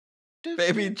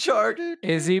 Baby Chark.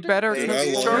 Is he better Dude, Dude, I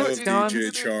because Chark, love Fournette's gone?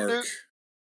 DJ Chark.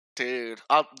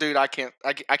 Dude, I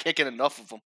can't get enough of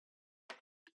him.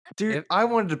 Dude, If- I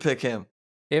wanted to pick him.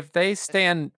 If they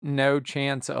stand no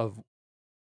chance of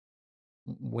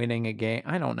winning a game,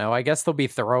 I don't know. I guess they'll be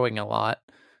throwing a lot.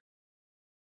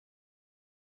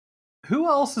 Who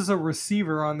else is a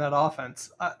receiver on that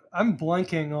offense? I'm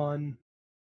blanking on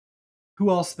who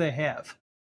else they have.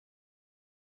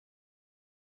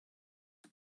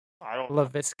 I don't.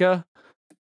 LaVisca.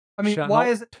 I mean, Shut why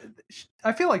up. is it?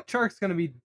 I feel like Chark's going to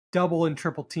be double and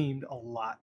triple teamed a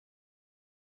lot.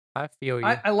 I feel you.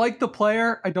 I like the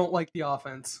player. I don't like the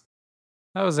offense.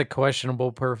 That was a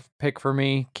questionable pick for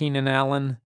me, Keenan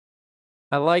Allen.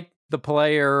 I like the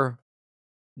player.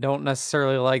 Don't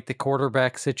necessarily like the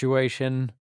quarterback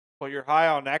situation Well, you're high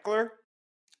on Eckler.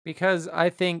 because I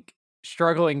think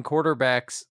struggling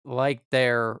quarterbacks like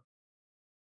their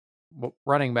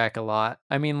running back a lot.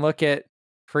 I mean, look at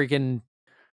freaking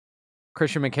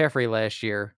Christian McCaffrey last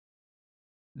year.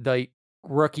 The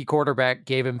rookie quarterback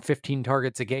gave him 15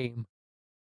 targets a game.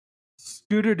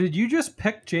 Scooter, did you just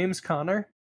pick James Conner?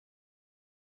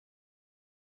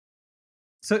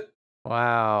 So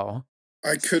Wow.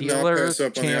 I could not Steelers pass up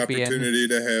on the champion. opportunity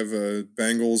to have a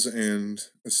Bengals and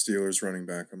a Steelers running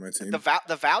back on my team. The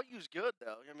value's good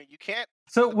though. I mean, you can't.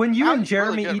 when you and Value's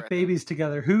really Jeremy good eat right there. babies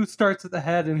together, who starts at the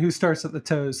head and who starts at the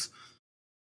toes?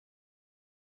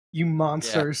 You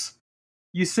monsters.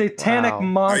 You satanic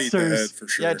Wow. I eat the head monsters. for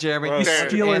sure. Yeah, Jeremy. Well, You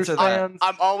Dude, answer Steelers that. fans.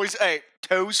 I'm always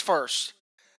toes first.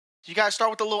 You gotta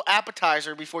start with a little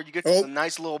appetizer before you get to Oh. the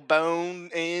nice little bone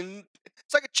in.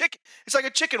 It's like a chicken. It's like a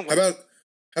chicken How wing.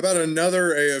 about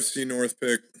another AFC North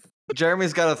pick?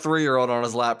 Jeremy's got a 3-year-old on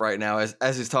his lap right now as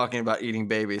he's talking about eating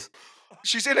babies.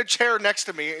 She's in a chair next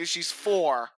to me, and she's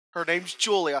 4. Her name's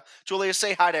Julia. Julia,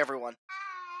 say hi to everyone.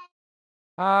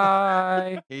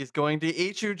 Hi. He's going to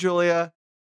eat you, Julia.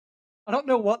 I don't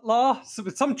know what law,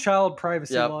 but some child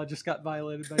privacy Yep. law just got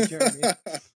violated by Jeremy.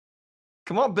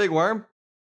 Come on, big worm.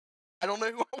 I don't know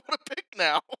who I want to pick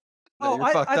now. No, Oh, you're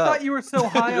I fucked thought up. you were so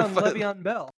high You're on fucked- Le'Veon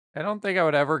Bell. I don't think I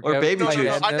would ever Or go baby tight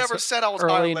juice. end I this never said I was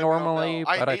high early on Le'Veon normally,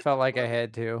 Bell. but I hate felt like I Le'Veon.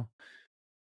 had to.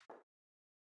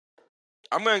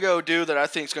 I'm gonna go do that. I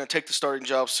think is gonna take the starting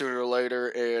job sooner or later,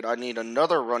 and I need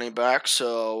another running back.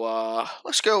 So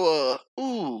let's go.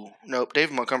 Nope.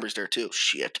 David Montgomery's there too.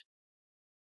 Shit.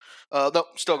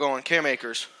 Nope. Still going. Cam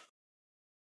Akers.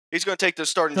 He's going to take the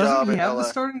starting Doesn't job he in have the LA.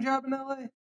 starting job in LA?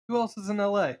 Who else is in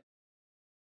LA?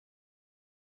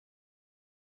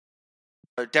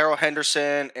 Daryl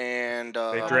Henderson and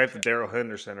They drafted Daryl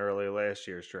Henderson early last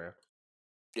year's draft.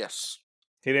 yes,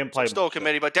 He didn't play. still a much, though.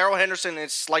 committee, but Daryl Henderson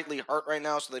is slightly hurt right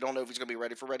now, so they don't know if he's going to be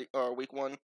ready for week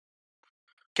 1.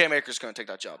 Cam Akers going to take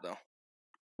that job though.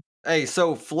 Hey,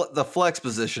 so the flex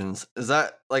positions, is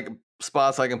that like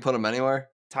spots I can put them anywhere?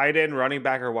 Tight end, running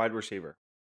back, or wide receiver.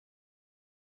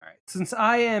 All right. Since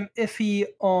I am iffy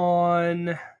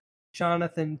on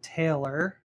Jonathan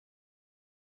Taylor,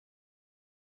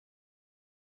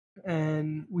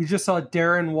 and we just saw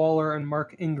Darren Waller and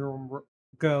Mark Ingram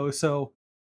go, so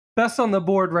best on the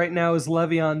board right now is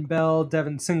Le'Veon Bell,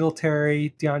 Devin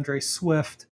Singletary, DeAndre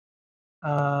Swift.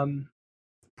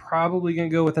 Probably going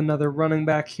to go with another running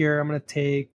back here. I'm going to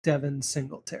take Devin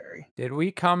Singletary. Did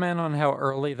we comment on how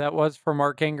early that was for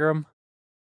Mark Ingram?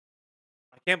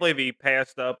 I can't believe he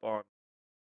passed up on.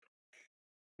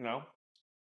 No.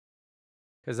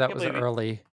 Because that Can't was believe he-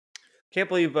 early. Can't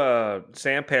believe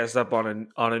Sam passed up on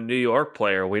a New York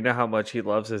player. We know how much he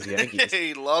loves his Yankees.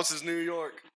 He loves his New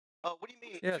York. What do you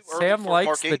mean? Yeah, too early Sam for likes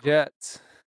Mark the Ingram? Jets.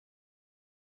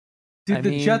 Dude, I the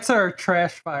mean- Jets are a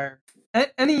trash fire.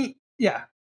 Yeah.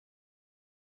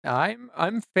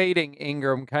 I'm fading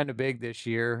Ingram kind of big this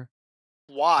year.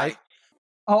 Why?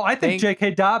 I think Think-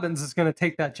 J.K. Dobbins is going to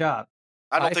take that job.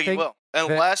 I don't I think he think will.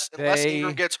 Unless Ingram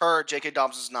they- gets hurt, J.K.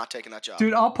 Dobbins is not taking that job.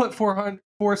 Dude, I'll put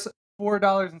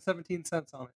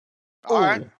 $4.17 on it. All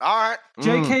right. Mm.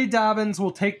 J.K. Dobbins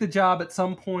will take the job at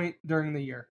some point during the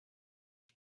year.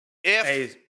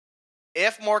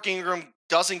 If Mark Ingram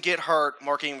doesn't get hurt,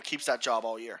 Mark Ingram keeps that job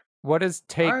all year. What does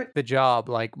take Alright. the job?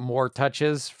 Like more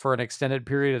touches for an extended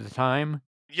period of time?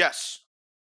 Yes.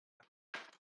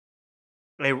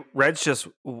 Hey, Reds just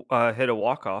hit a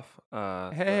walk-off.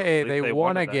 Hey, they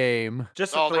won a that. game.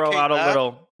 Just to Oh, they throw came out back? a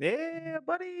little. Yeah,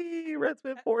 buddy. Reds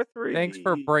win 4-3. Thanks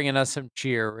for bringing us some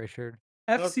cheer, Richard.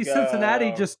 FC Let's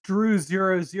Cincinnati go. just drew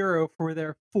 0-0 for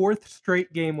their 4th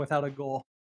straight game without a goal.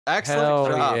 Excellent Hell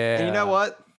job. And you know yeah.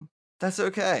 what? That's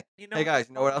okay. Hey guys,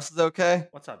 you know what else is okay?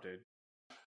 What's up, dude?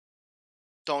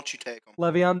 Don't you take him.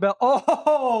 Le'Veon Bell.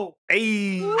 Oh!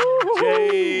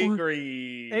 AJ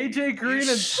Green. AJ Green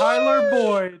and sh- Tyler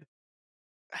Boyd.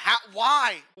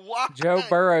 Why? Why? Joe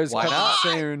Burrow's Why coming not?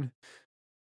 soon.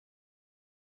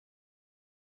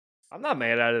 I'm not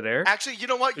mad at it, Eric. Actually, you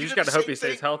know what? You just did got to the hope same he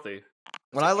stays thing. healthy.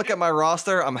 When I look at my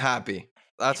roster, I'm happy.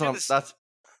 That's You what I'm. did this- That's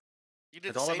You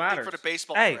did That's the all that same thing for the matters.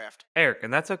 baseball Hey. draft. Eric,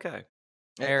 and that's okay.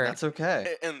 Eric. that's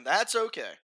okay. And that's okay.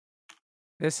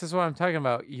 This is what I'm talking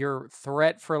about. Your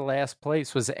threat for last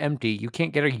place was empty. You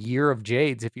can't get a year of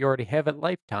Jades if you already have it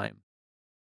lifetime.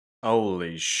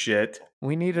 Holy shit.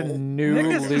 We need a Nick new Nick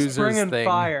is just losers bringing thing.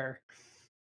 fire.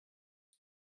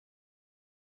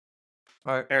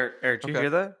 All right. Eric, did you Okay. hear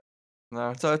that?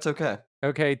 No, so it's okay.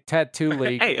 Okay, Tattoo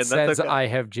League Hey, and that's says okay. I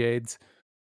have Jades.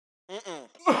 Mm-mm.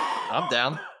 I'm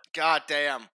down. God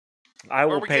damn. I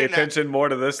Where will we pay getting at? attention more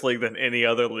to this league than any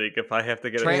other league if I have to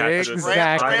get Tramp- attached to this.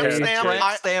 Exactly. I have Tramp stamp, Jades.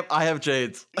 I- Stamp. I have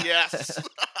Jades. Yes.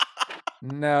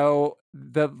 No,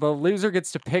 the loser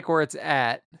gets to pick where it's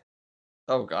at.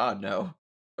 Oh God, no.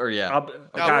 Or yeah.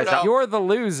 Guys, no. You're the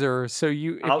loser, so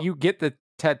if I'll- you get the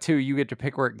tattoo, you get to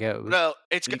pick where it goes. No,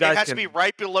 it You guys has to be can-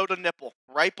 right below the nipple.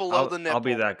 Right below the nipple. I'll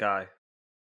be that guy.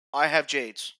 I have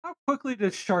Jades. How quickly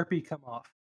does Sharpie come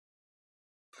off?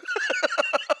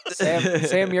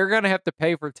 Sam, you're gonna have to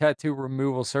pay for tattoo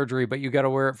removal surgery, but you got to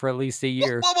wear it for at least a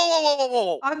year.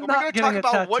 Whoa. I'm Are we not gonna getting talk a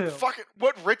about tattoo.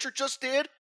 what Richard just did?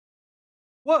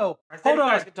 Whoa, hold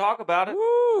on. can talk about it.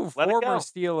 Woo! Let it Former go.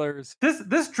 Steelers.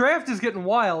 This draft is getting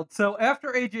wild. So after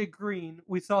AJ Green,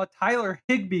 we saw Tyler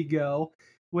Higbee go,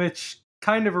 which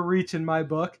kind of a reach in my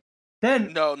book.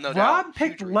 Then No doubt. Rob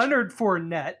picked Huge reach. Leonard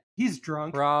Fournette. He's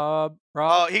drunk. Rob.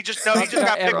 Oh, he just got picked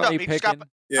up. Emily He just got. picking.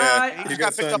 Yeah, he he just got got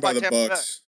picked signed up by by the Tampa Bay.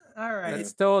 Bucks. All right. That's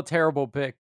still a terrible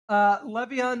pick.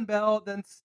 Le'Veon Bell, then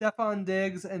Stephon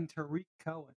Diggs, and Tariq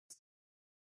Cohen.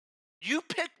 You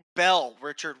picked Bell,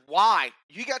 Richard. Why?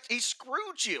 He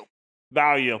screwed you.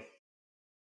 Value.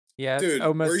 Yeah, it's Dude,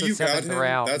 almost where the you got seventh him,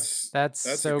 round. that's That's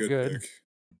a so good. pick.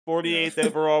 48th Yeah.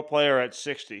 overall player at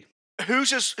 60.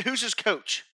 Who's his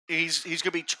coach? He's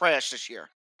gonna be trash this year.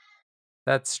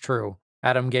 That's true.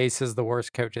 Adam Gase is the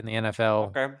worst coach in the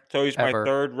NFL. Okay. So he's Ever. my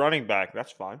third running back.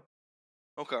 That's fine.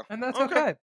 Okay. And that's Okay.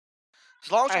 okay.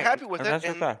 As long as you're Hey, happy with and it. that's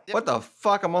And, okay. yeah. What the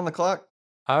fuck? I'm on the clock.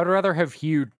 I would rather have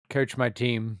Hugh coach my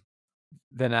team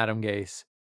than Adam Gase.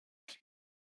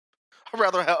 I'd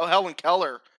rather Helen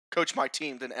Keller coach my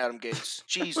team than Adam Gase.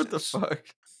 Jesus. What the fuck?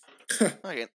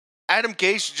 Okay. Adam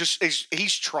Gase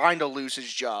he's trying to lose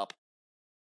his job.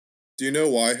 Do you know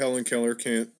why Helen Keller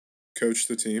can't coach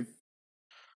the team?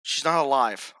 She's not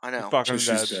alive. I know. Fucking Because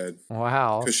she's dead. dead.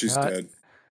 Wow. Because she's Scott. dead.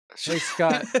 Hey,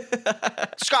 Scott.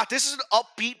 Scott, this is an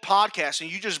upbeat podcast,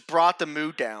 and you just brought the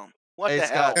mood down. What Hey, the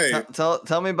Scott, hell? Hey.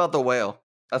 tell me about the whale.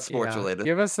 That's sports Yeah, related.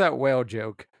 Give us that whale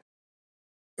joke.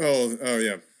 Oh,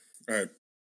 yeah. All right.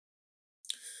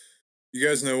 You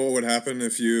guys know what would happen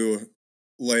if you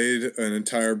laid an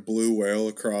entire blue whale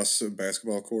across a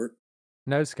basketball court?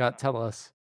 No, Scott, tell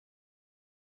us.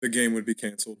 The game would be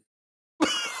canceled.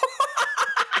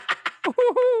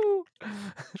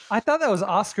 I thought that was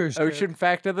Oscar's joke. Ocean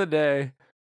fact of the day.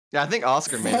 Yeah, I think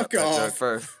Oscar made up Fuck that joke off.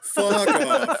 first. Fuck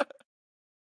off.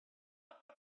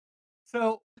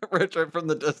 So Richard from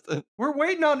the distance. we're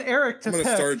waiting on Eric to I'm going to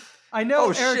pick. start. I know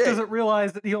Oh, Eric shit. doesn't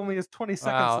realize that he only has 20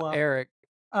 seconds Wow, left. Eric.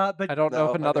 But I don't know No,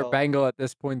 if I another don't. Bengal at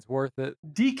this point's worth it.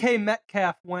 DK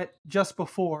Metcalf went just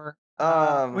before,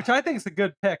 which I think is a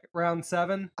good pick, round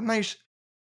 7. I'm not, even-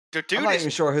 The I'm dude not even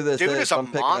is sure who this dude is. is so a I'm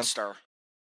picking him. monster.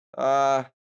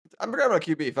 I'm grabbing a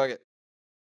QB. Fuck it.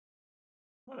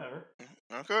 Whatever.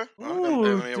 Okay. Well, Ooh,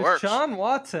 I mean, it works. Deshaun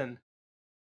Watson.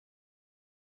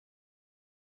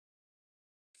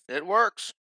 It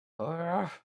works.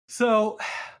 So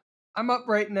I'm up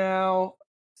right now,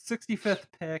 65th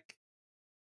pick.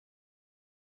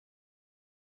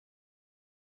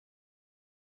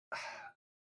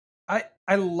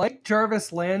 I like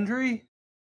Jarvis Landry,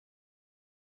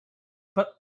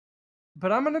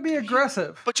 but I'm going to be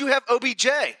aggressive. But you have OBJ.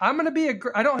 I'm going to be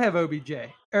I don't have OBJ.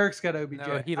 Eric's got OBJ.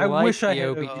 No, he I liked wish I the had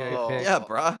OBJ OBJ. pick. Yeah,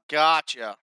 bruh.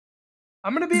 Gotcha.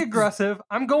 I'm going to be aggressive.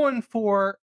 I'm going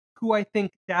for who I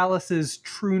think Dallas's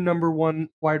true number 1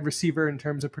 wide receiver in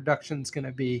terms of production is going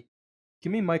to be.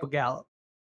 Give me Michael Gallup.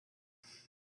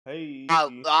 Hey.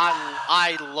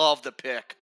 I love the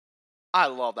pick. I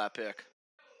love that pick.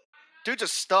 Dude's a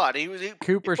stud. He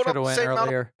Cooper put should up have the went same amount of-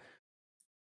 earlier.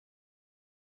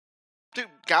 Dude,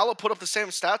 Gallup put up the same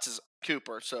stats as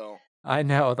Cooper. So I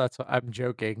know. That's what I'm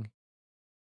joking.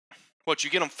 what? You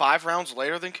get him 5 rounds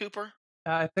later than Cooper?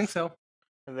 I think so.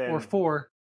 And then Or 4.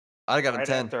 I got him right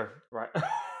 10. after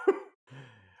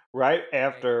right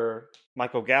after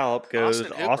Michael Gallup goes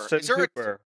Austin Hooper. Austin Is there a-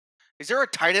 Hooper. Is there a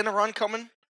tight end run coming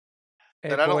Hey,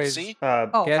 that I don't boys, see?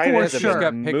 Oh, Get for this, sure. just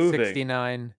got pick moving.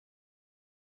 69.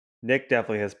 Nick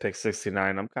definitely has picked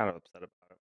 69. I'm kind of upset about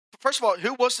it. First of all,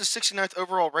 who was the 69th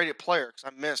overall rated player?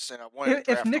 Because I missed and I wanted to If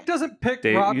draft Nick him. doesn't pick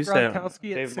Dave, Rob you said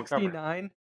Gronkowski at Dave Montgomery.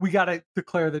 69, we got to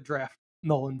declare the draft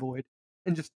null and void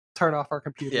and just turn off our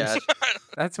computers. Yeah,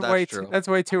 That's, That's way true. that's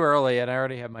way too early, and I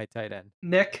already have my tight end.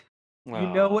 Nick, you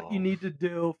know what you Oh. need to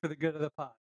do for the good of the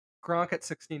pod. Gronk at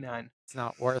 69. It's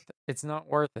not worth it. It's not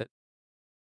worth it.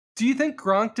 Do you think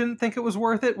Gronk didn't think it was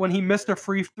worth it when he missed a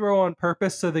free throw on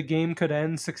purpose so the game could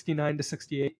end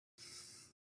 69-68?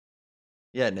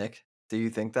 yeah, Nick. Do you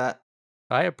think that?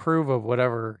 I approve of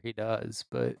whatever he does,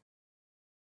 but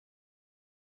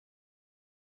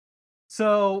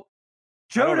So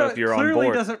I don't know Joda if you're on clearly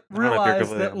board. doesn't I don't know if you're realize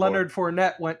completely that on board. Leonard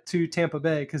Fournette went to Tampa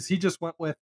Bay because he just went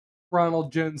with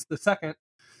Ronald Jones II,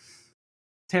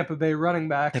 Tampa Bay running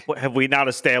back. Have we not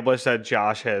established that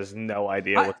Josh has no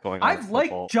idea what's going on I've with liked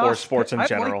football Josh, or sports in I've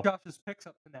general? liked Josh's picks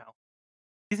up to now.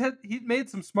 He's made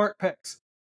some smart picks.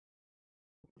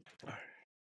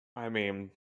 I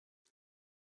mean,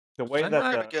 the way I'm that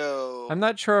not- There we go. I'm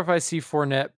not sure if I see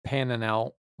Fournette panning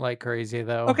out like crazy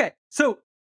though. Okay, so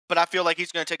But I feel like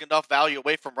he's going to take enough value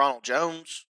away from Ronald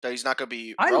Jones that he's not going to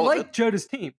be I relevant. like Joda's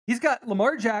team. He's got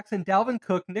Lamar Jackson, Dalvin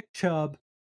Cook, Nick Chubb,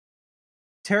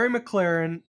 Terry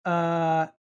McLaurin,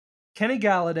 Kenny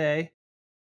Galladay.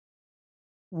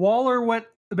 Waller went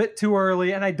a bit too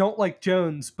early, and I don't like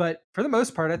Jones, but for the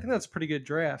most part, I think that's a pretty good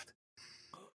draft.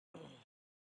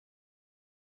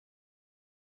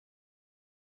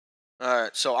 All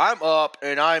right, so I'm up,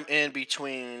 and I'm in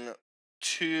between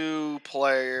 2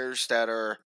 players that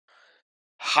are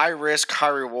high risk, high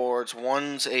rewards.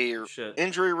 One's a Shit.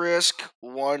 injury risk.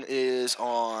 One is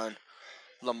on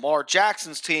Lamar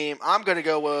Jackson's team. I'm going to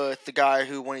go with the guy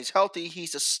who, when he's healthy,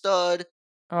 he's a stud.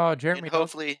 Oh, Jeremy, And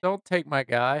hopefully, don't take my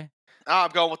guy.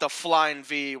 I'm going with the flying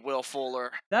V, Will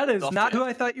Fuller. That is The not fifth. who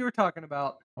I thought you were talking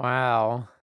about. Wow.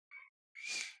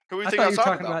 Who do you I think thought I you was were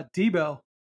talking talking about? about Debo.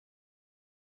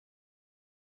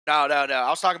 No. I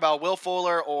was talking about Will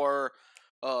Fuller or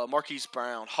Marquise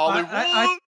Brown. Hollywood.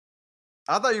 I-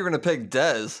 I thought you were gonna pick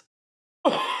Dez.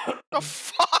 The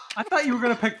fuck? I thought you were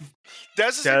going to pick. Dez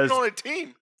is Dez. even on a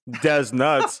team. Des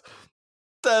nuts.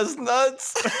 Dez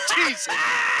nuts. Jesus.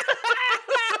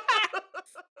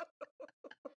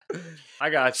 I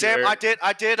got you. Sam, Eric.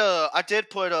 I did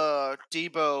put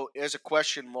Debo as a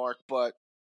question mark, but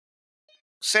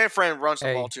San Fran runs the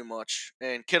Hey. ball too much,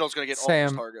 and Kittle's going to get all Sam.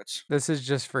 those targets. This is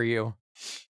just for you.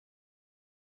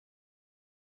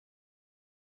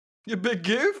 You big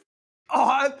give?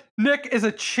 Oh, Nick is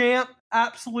a champ,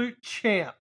 absolute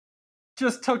champ.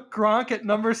 Just took Gronk at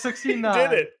number 69.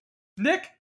 Did it? Nick,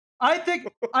 I think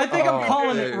I'm Oh,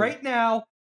 calling it dude. right now.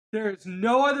 There's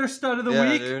no other stud of the Yeah,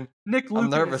 week. dude. Nick I'm Lucan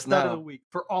is nervous stud of now. the week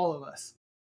for all of us.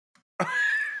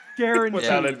 Guaranteed.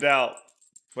 Without a doubt.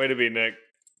 Way to be, Nick.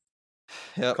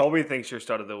 Yep. Colby thinks you're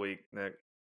stud of the week, Nick.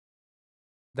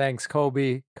 Thanks,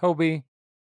 Kobe. Kobe,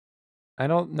 I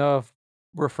don't know if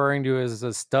referring to you as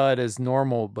a stud is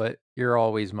normal, but you're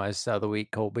always my stud of the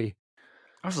week, Kobe.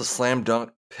 That was a slam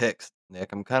dunk pick,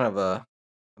 Nick. I'm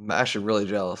actually really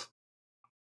jealous.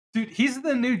 Dude, he's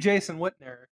the new Jason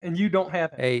Whitner, and you don't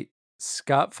have him. Hey,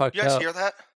 Scott fucked You guys up. hear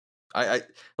that? I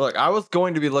look. I was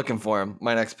going to be looking for him,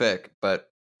 my next pick, but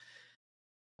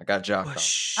I got jocked on.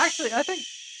 Actually, I think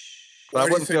But Why I do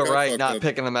you wouldn't think feel I right fucked not up?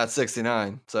 picking him at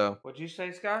 69. So What'd you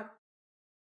say, Scott?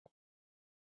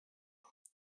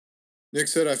 Nick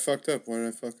said I fucked up. Why did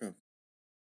I fuck up?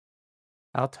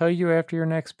 I'll tell you after your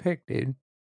next pick, dude.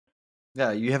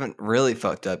 yeah, you haven't really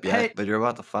fucked up yet, Hey. but you're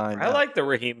about to find I out. like the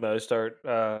Raheem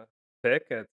Mostert pick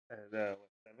at 7.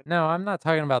 No, I'm not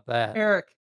talking about that. Eric,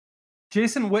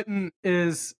 Jason Witten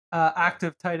is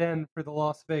active tight end for the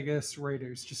Las Vegas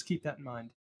Raiders. Just keep that in mind.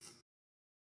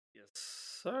 Yes,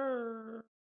 sir.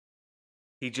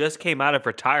 He just came out of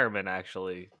retirement,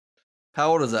 actually.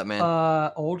 How old is that man?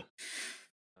 Old.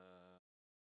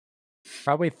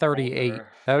 Probably 38. Older.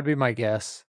 That would be my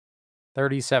guess.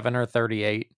 37 or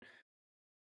 38.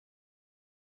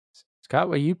 Scott,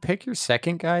 will you pick your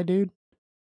second guy, dude?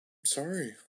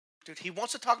 Sorry. Dude, he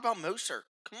wants to talk about Moser.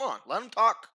 Come on, let him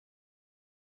talk.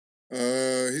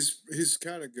 He's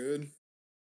kind of good.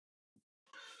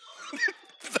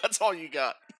 That's all you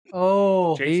got.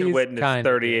 Oh, Jason he's Witten is kinda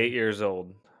 38 good. years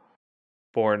old.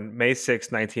 Born May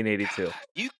 6, 1982.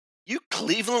 You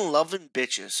Cleveland loving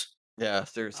bitches. Yeah,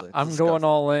 seriously. I'm Disgusting. going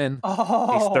all in.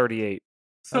 oh. He's 38.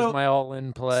 That's So, my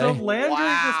all-in play. so Landry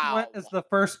just went Wow. as the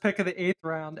first pick of the 8th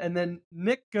round, and then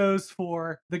Nick goes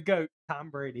for the GOAT, Tom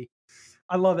Brady.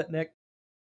 I love it, Nick.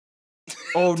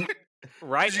 Oh,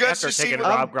 Right Did you guys after just see taking what-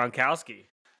 Rob Gronkowski.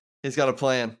 he's got a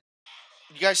plan.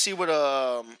 You guys see what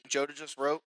Joda just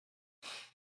wrote?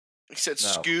 He said, No.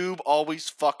 "Scoob always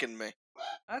fucking me."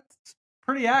 That's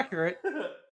pretty accurate.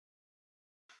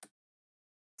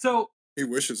 So He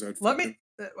wishes I'd. let fuck me.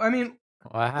 him. I mean,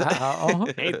 Wow.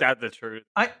 Ain't that the truth?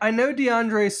 I know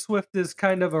DeAndre Swift is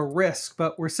kind of a risk,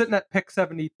 but we're sitting at pick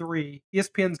 73.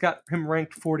 ESPN's got him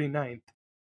ranked 49th.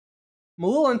 I'm a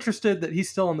little interested that he's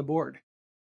still on the board.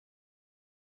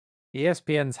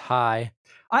 ESPN's high.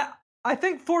 I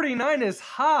think 49 is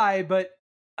high, but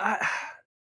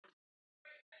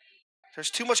There's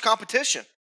too much competition.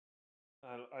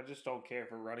 I just don't care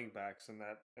for running backs in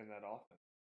that offense.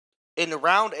 In the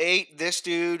round 8, this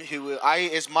dude who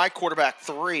is my quarterback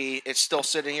 3 is still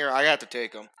sitting here. I have to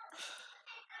take him.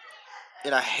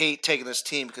 And I hate taking this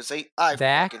team because I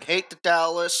Dak? fucking hate the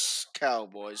Dallas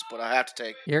Cowboys, but I have to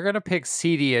take. You're going to pick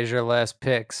CD as your last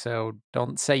pick, so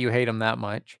don't say you hate him that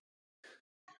much.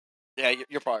 Yeah,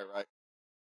 you're probably right.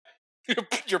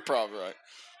 You're probably right.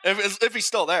 If he's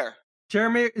still there.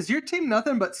 Jeremy, is your team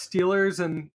nothing but Steelers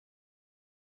and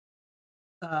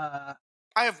I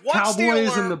have one Cowboys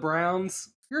Steeler. and the Browns?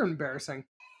 You're embarrassing.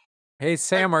 Hey,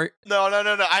 Sam, are No.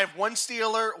 I have one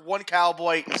Steeler, one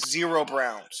Cowboy, 0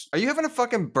 Browns. Are you having a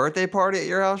fucking birthday party at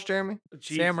your house, Jeremy?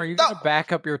 Sam, are you No. going to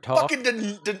back up your talk? Fucking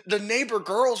the neighbor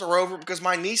girls are over because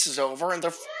my niece is over and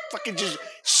they're fucking just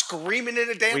screaming in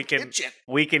the damn kitchen.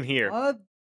 We can hear. What?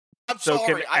 I'm So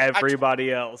sorry. can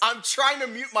everybody else. I'm trying to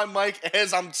mute my mic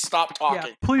as I'm stop talking.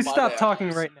 Yeah, please My stop bad.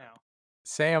 talking right now.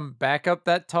 Sam, back up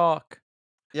that talk.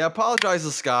 Yeah, apologize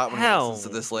to Scott when he listens to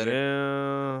this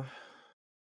later.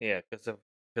 Yeah,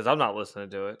 because I'm not listening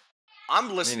to it.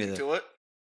 I'm listening neither. to it.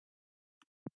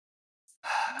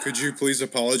 Could you please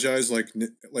apologize, like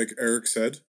Eric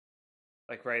said?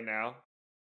 Like right now.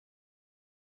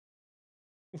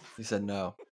 He said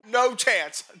no. No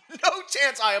chance. No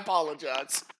chance I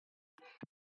apologize.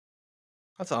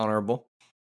 That's honorable.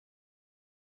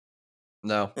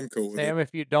 No. I'm cool with Sam, it. if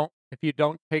you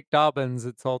don't pick Dobbins,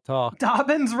 it's all talk.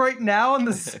 Dobbins right now in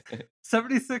the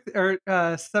 76 or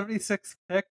 76th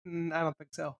pick? I don't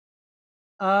think so.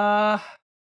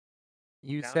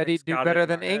 You Now said they he'd do scouted better in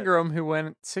than our head. Ingram, who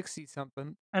went 60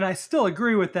 something. And I still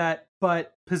agree with that,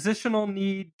 but positional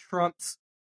need trumps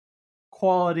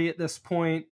quality at this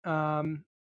point.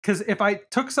 Because if I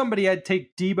took somebody, I'd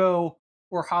take Debo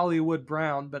or Hollywood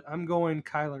Brown, but I'm going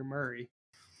Kyler Murray.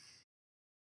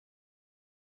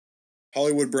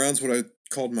 Hollywood Brown's what I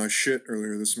called my shit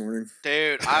earlier this morning.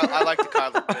 Dude, I like the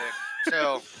Kyler pick.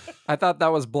 So I thought that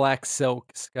was Black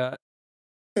Silk, Scott.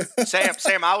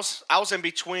 Sam, I was in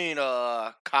between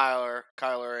Kyler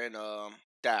and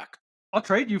Dak. I'll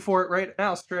trade you for it right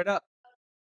now, straight up.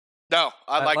 No,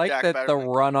 I like Dak that better. the than-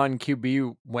 run on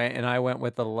QB went, and I went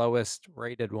with the lowest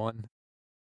rated one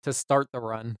to start the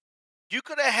run. You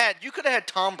could have had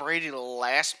Tom Brady the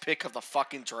last pick of the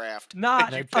fucking draft.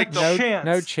 Not You a picked no- chance.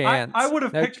 no chance. I would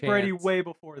have No picked Brady chance. way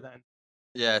before then.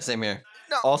 Yeah, same here.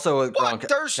 No, Also with what?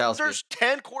 There's Gronkowski.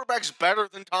 10 quarterbacks better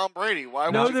than Tom Brady. Why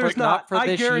No, would you there's pick not. for I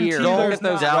this guarantee year. Don't there's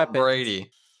those not. doubt weapons.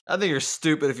 Brady. I think you're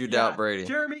stupid if you doubt Yeah, Brady.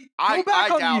 Jeremy, I go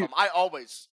back on doubt mute. him. I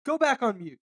always. Go back on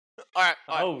mute. All right.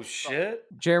 Oh shit!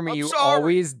 Jeremy, I'm you sorry.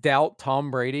 always doubt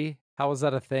Tom Brady? How is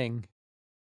that a thing?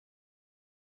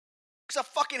 Because I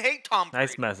fucking hate Tom Brady.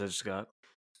 Nice message, Scott.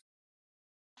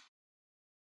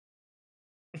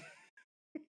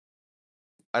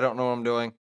 I don't know what I'm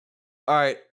doing. All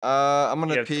right. I'm You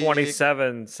gonna have pick.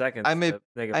 27 seconds. I'm a- to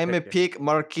make a I'm a pick here. pick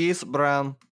Marquise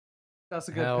Brown. That's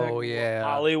a good Hell pick. yeah.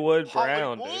 Hollywood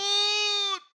Brown, Hollywood.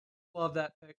 dude. Love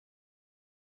that pick.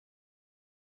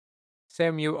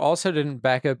 Sam, you also didn't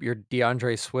back up your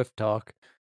DeAndre Swift talk.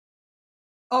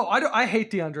 Oh, I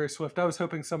hate DeAndre Swift. I was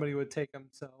hoping somebody would take him,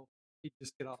 so he'd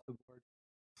just get off the board.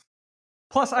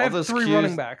 Plus, I All have those 3 Qs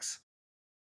running backs.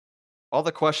 All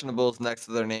the questionables next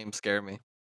to their name scare me.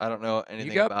 I don't know anything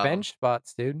You got about bench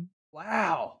spots, dude.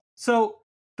 Wow. So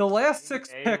the last 6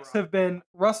 picks have been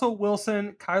Russell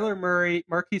Wilson, Kyler Murray,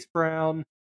 Marquise Brown,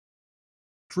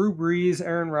 Drew Brees,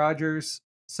 Aaron Rodgers.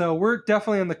 So we're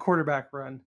definitely in the quarterback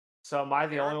run. So am I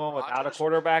the only Aaron one without a Rodgers?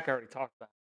 quarterback? I already talked about.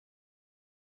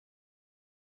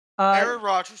 Aaron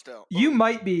Rodgers, though. You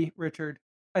might be, Richard.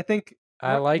 I think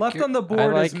I like left your- on the I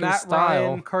board like is your Matt style.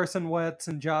 Ryan, Carson Wentz,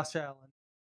 and Josh Allen.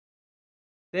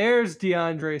 There's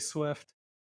DeAndre Swift.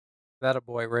 That a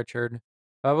boy, Richard.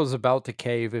 I was about to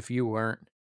cave if you weren't.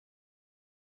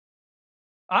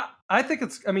 I think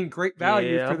it's great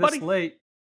value Yeah, for this buddy. late.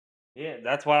 Yeah,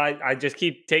 that's why I just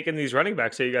keep taking these running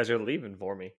backs. So you guys are leaving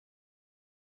for me.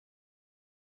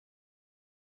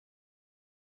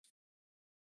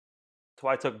 That's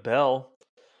why I took Bell.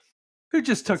 Who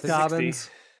just took That's a 60. Dobbins?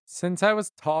 Since I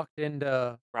was talked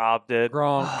into Rob did.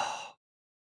 Gronk,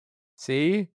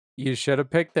 see? You should have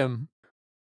picked him.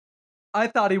 I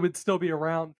thought he would still be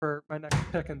around for my next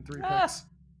pick in 3 picks.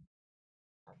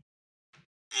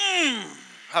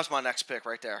 How's my next pick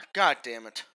right there? God damn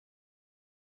it.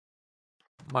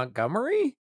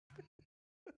 Montgomery?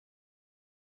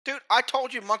 Dude, I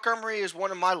told you Montgomery is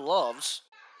one of my loves.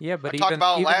 Yeah, but I talked even,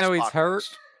 about it even last though he's podcast. hurt,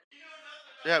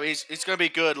 Yeah, he's going to be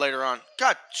good later on.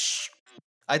 God,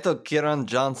 I took Kieran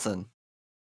Johnson.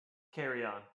 Carry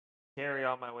on. Carry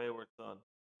on, my wayward son.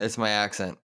 It's my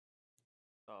accent.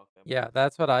 Oh, okay. yeah,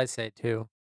 that's what I say too.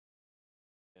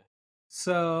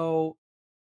 So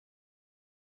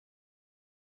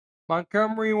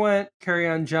Montgomery went,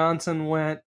 Kerryon Johnson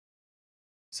went.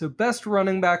 So best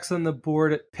running backs on the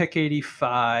board at pick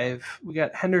 85. We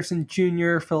got Henderson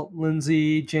Jr., Philip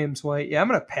Lindsay, James White. Yeah, I'm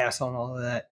going to pass on all of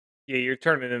that. Yeah, you're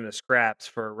turning into scraps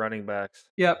for running backs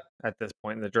Yep. at this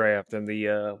point in the draft. And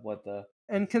the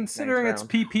And considering it's round.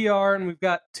 PPR and we've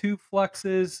got 2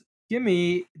 flexes, give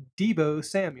me Deebo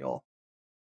Samuel.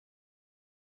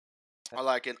 I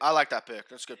like it. I like that pick.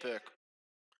 That's a good pick.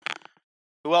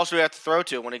 Who else do we have to throw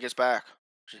to when he gets back?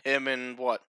 Him and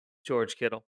what? George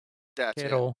Kittle. That's it.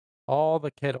 Kittle. All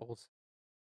the Kittles.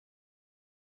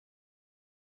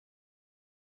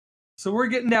 So we're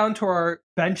getting down to our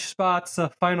bench spots, the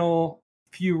final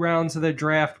few rounds of the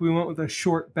draft. We went with a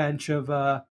short bench of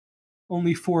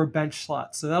only 4 bench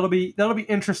slots. So that'll be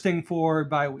interesting for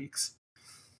bye weeks.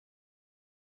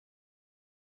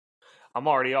 I'm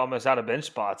already almost out of bench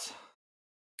spots.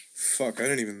 Fuck, I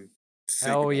didn't even. think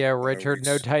Hell about yeah, bye Richard.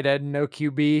 No weeks. tight end, no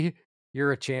QB.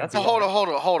 You're a champion. That's Oh,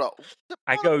 hold on. The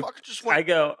I go- motherfucker just went-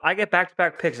 I get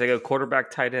back-to-back picks. I go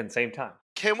quarterback, tight end, same time.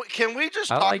 Can we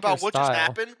just I talk like your about what just style.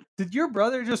 happened? Did your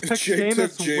brother just pick Jake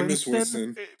took Jameis Jameis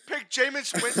Winston? Pick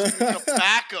Jameis Winston as a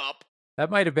backup.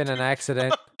 That might have been an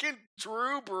accident. Fucking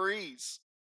Drew Brees.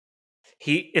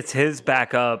 It's his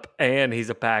backup, and he's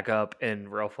a backup in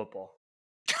real football.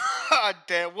 God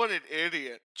damn, what an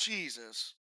idiot.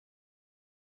 Jesus.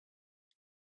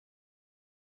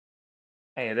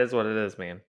 Hey, it is what it is,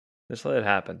 man. Just let it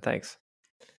happen. Thanks.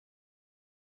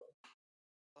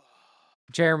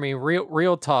 Jeremy,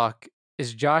 real talk.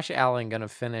 Is Josh Allen going to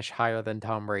finish higher than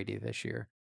Tom Brady this year?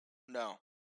 No.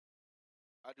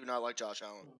 I do not like Josh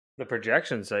Allen. The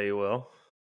projections say you will.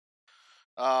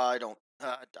 I don't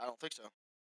think so.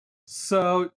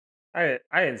 So I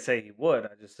didn't say he would. I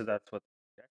just said that's what.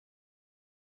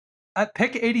 At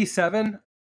pick 87,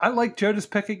 I like Joda's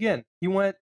pick again. He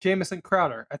went Jamison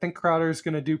Crowder. I think Crowder's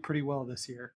going to do pretty well this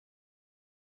year.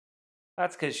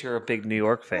 That's because you're a big New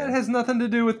York That fan. has nothing to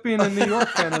do with being a New York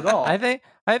fan at all. I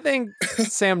think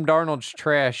Sam Darnold's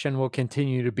trash and will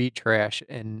continue to be trash.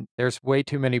 And there's way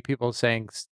too many people saying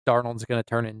Darnold's going to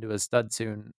turn into a stud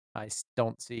soon.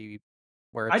 Don't see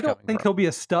where it's I don't coming think from. he'll be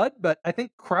a stud, but I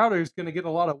think Crowder's going to get a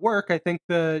lot of work. I think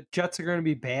the Jets are going to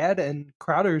be bad, and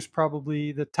Crowder's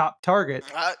probably the top target.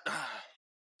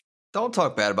 Don't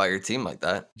talk bad about your team like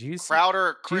that. Do you see,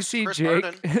 Crowder, do you Chris see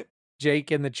Herndon.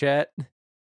 Jake in the chat?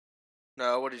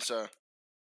 No, what did he say?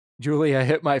 Julie, I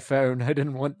hit my phone. I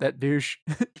didn't want that douche.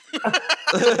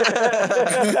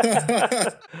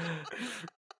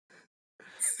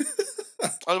 I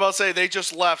was about to say they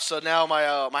just left, so now my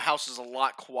house is a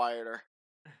lot quieter.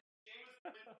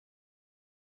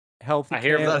 I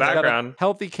hear him in the background.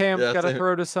 Healthy Cam's Yeah, got to same.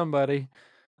 throw to somebody.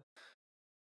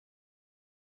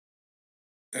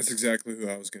 That's exactly who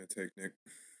I was going to take, Nick.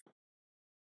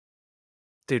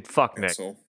 Dude, fuck Nick.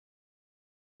 Asshole.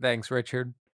 Thanks,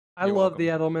 Richard. I You're love the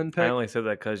Edelman pick. I only said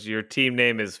that because your team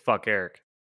name is Fuck Eric.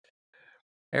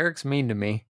 Eric's mean to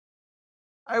me.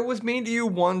 I was mean to you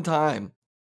one time.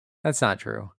 That's not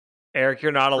true. Eric,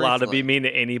 you're not allowed to be Briefly. mean to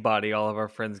anybody. All of our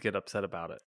friends get upset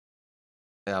about it.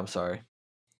 Yeah, I'm sorry.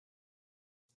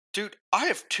 Dude, I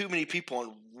have too many people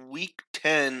on week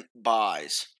 10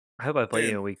 buys. I hope I play you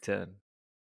Dude. in week 10.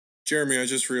 Jeremy, I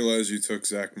just realized you took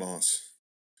Zach Moss.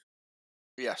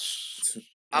 Yes. That's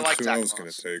I like who Zach I was Moss.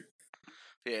 going to take.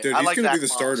 Yeah, Dude, I he's like going to be Zach the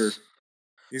Moss. starter.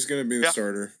 He's going to be the Yeah.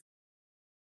 starter.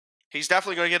 He's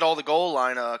definitely going to get all the goal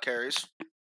line carries.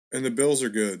 And the Bills are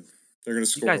good. They're going to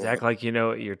You score guys a lot. act like you know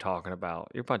what you're talking about.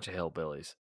 You're a bunch of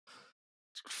hillbillies.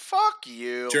 Fuck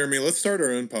you. Jeremy, let's start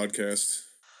our own podcast.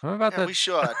 I'm about Yeah, to we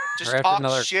should. Just draft talk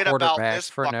another shit about quarterback this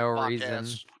for fucking no podcast. reason.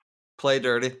 Play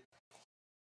dirty.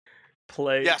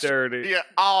 Play Yes. dirty. Yeah.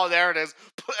 Oh, there it is.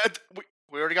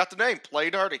 We already got the name. Play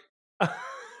dirty.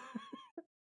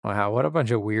 Wow, what a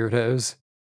bunch of weirdos.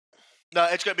 No,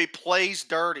 it's going to be plays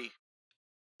dirty.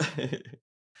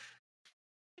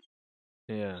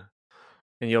 Yeah.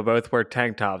 And you'll both wear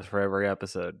tank tops for every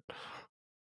episode.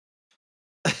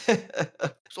 It's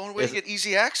the only way Is to get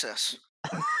easy access.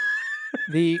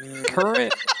 The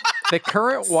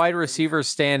current wide receiver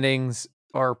standings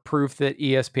are proof that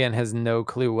ESPN has no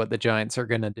clue what the Giants are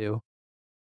going to do.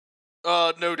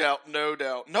 No doubt. No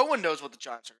doubt. No one knows what the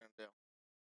Giants are going to do.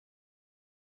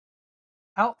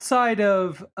 Outside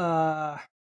of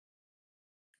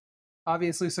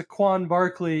obviously Saquon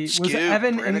Barkley, was Scoot,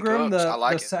 Evan Brandon Ingram Cooks, I the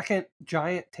like it. second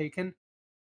Giant taken?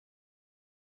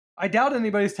 I doubt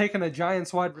anybody's taken a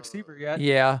Giants wide receiver yet.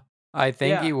 Yeah, I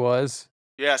think Yeah. he was.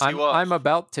 Yes, he was. I'm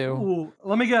about to. Ooh,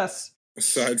 let me guess.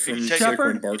 Aside from You take-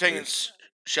 Shepard? Saquon You're taking Barkley.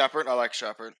 Shepard. I like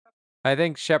Shepard. I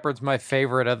think Shepard's my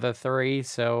favorite of the three,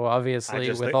 so obviously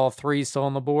just with think- all three still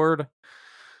on the board,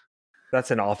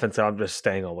 That's an offense that I'm just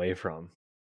staying away from.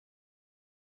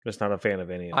 Just not a fan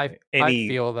of any. I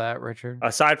feel that, Richard.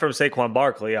 Aside from Saquon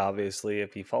Barkley, obviously,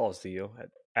 if he falls to you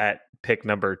at pick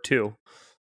number 2.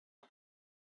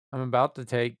 I'm about to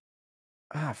take.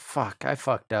 Ah, fuck! I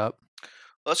fucked up.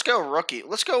 Let's go rookie.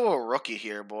 Let's go with a rookie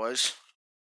here, boys.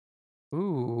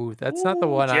 Ooh, that's not the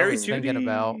one I Jerry was thinking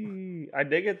about. Jeudy. I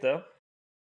dig it though.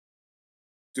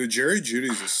 Dude, Jerry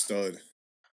Judy's a stud.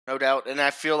 No doubt. And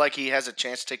I feel like he has a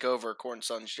chance to take over Corn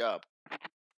Son's job.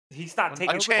 He's not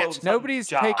taking chance. Nobody's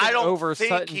taking I don't over think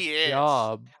Sutton's he is.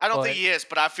 job. I don't but think he is,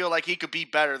 but I feel like he could be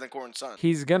better than Corn Son.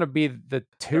 He's gonna be the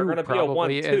two gonna be a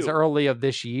probably as 1-2. early of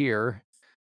this year.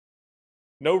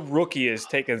 No rookie is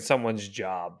taking someone's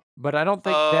job. But I don't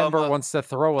think Denver wants to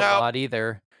throw a no. lot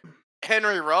either.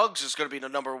 Henry Ruggs is going to be the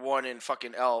number one in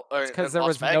fucking It's because in there Las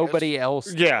was Vegas. nobody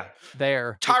else Yeah,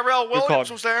 there. Tyrell Good call.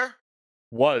 Williams was there.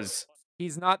 was.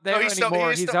 He's not No, there he's still- anymore.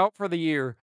 he's He's still- out for the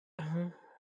year.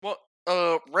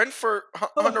 Well, Renford,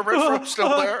 Hunter Renford's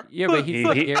still there. Yeah, but he's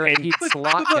the guaranteed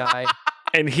slot guy.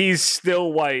 And he's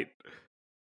still white.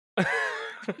 All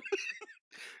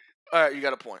right, you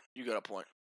got a point. You got a point.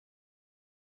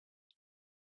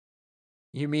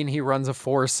 You mean he runs a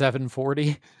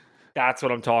 4.740? That's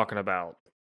what I'm talking about.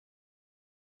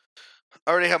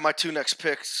 I already have my two next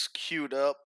picks queued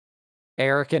up.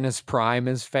 Eric in his prime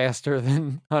is faster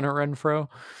than Hunter Renfro.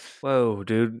 Whoa,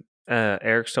 dude.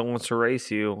 Eric still wants to race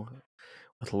you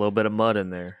with a little bit of mud in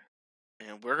there.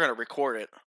 And we're going to record it.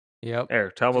 Yep.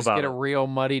 Eric, tell him Just about get it. a real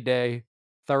muddy day.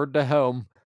 Third to home.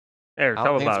 Eric, I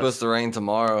tell I him think it's about it. supposed to rain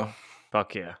tomorrow.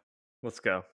 Fuck yeah. Let's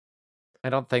go. I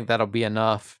don't think that'll be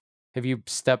enough. Have you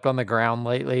stepped on the ground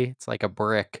lately? It's like a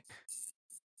brick.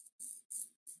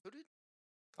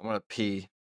 I'm gonna pee.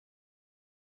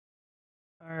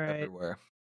 All right. everywhere.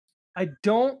 I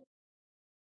don't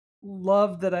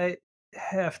love that I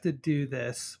have to do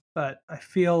this, but I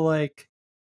feel like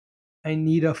I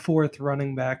need a fourth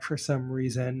running back for some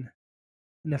reason.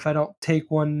 And if I don't take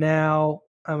one now,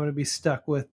 I'm going to be stuck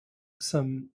with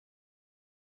some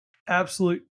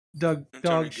absolute dog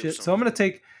Antonio shit. Gibson. So I'm going to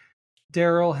take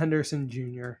Darrell Henderson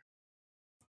Jr.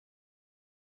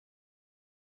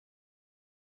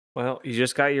 Well, you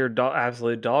just got your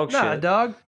absolute dog Nah, shit.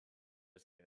 dog.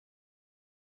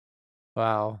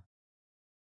 Wow.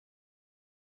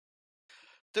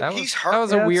 Dude, That he's was hurt. that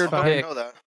was a Yeah, it's weird fine. I didn't pick. know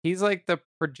that. He's like the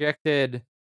projected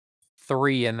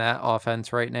 3 in that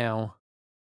offense right now.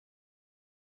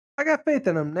 I got faith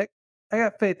in him, Nick. I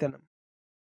got faith in him.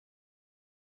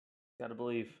 Gotta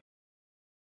believe.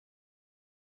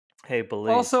 Hey,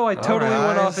 believe. Also, I All totally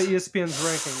went off right. at ESPN's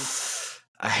rankings.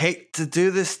 I hate to do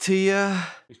this to you,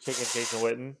 He's taking Jason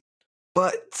Witten.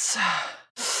 but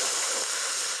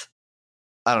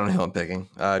I don't know who I'm picking.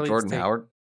 Please Jordan take- Howard.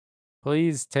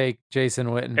 Please take Jason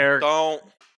Witten. Eric, Don't.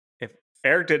 if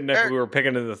Eric didn't know Eric- who we were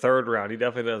picking in the 3rd round, he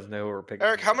definitely doesn't know who we're picking.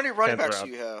 Eric, in how the many running 10th backs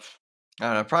round. do you have? I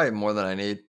don't know, probably more than I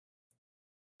need.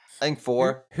 I think Who,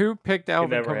 4. who picked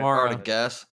Alvin never had Hard to Kamara?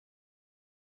 guess.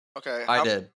 Okay. I how-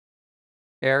 did.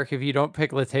 Eric, if you don't pick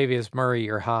Latavius Murray,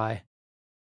 you're high.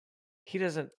 He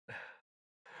doesn't.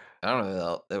 I don't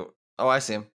know. Oh, I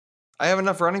see him. I have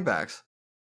enough running backs.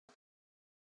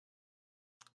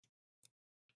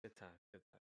 Good time. Good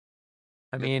time.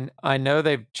 I Good. mean, I know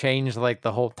they've changed like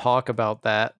the whole talk about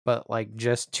that, but like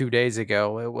just 2 days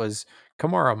ago, it was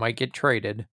Kamara might get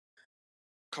traded.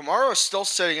 Kamara's still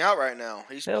sitting out right now.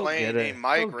 He's He'll playing get a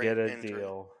migraine He'll get a injury.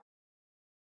 deal.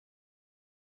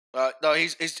 No,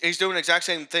 he's doing the exact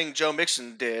same thing Joe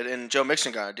Mixon did, and Joe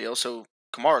Mixon got a deal, so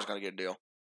Kamara's gonna get a deal.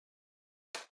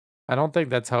 I don't think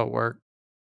that's how it worked.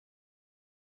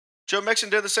 Joe Mixon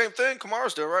did the same thing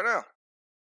Kamara's doing right now.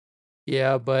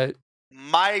 Yeah, but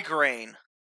Migraine.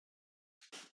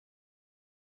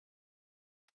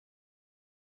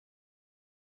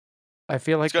 I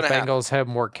feel like the gonna happen. Bengals have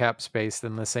more cap space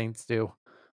than the Saints do.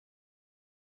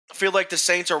 I feel like the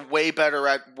Saints are way better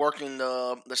at working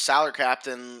the salary cap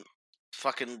than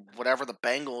fucking whatever the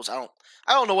Bengals.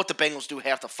 I don't know what the Bengals do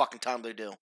half the fucking time they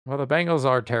do. Well, the Bengals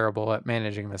are terrible at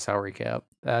managing the salary cap.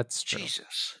 That's true.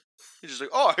 Jesus. He's just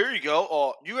like, oh, here you go.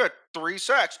 Oh, you had 3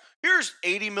 sacks. Here's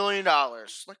 $80 million.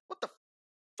 Like, what the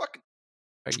fucking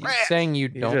Are you trash. saying you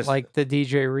You don't just- like the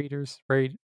DJ Readers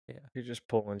trade? You're just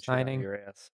pulling shit out Signing. of your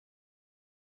ass.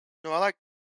 No, I like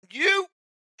you.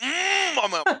 I'm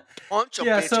gonna punch a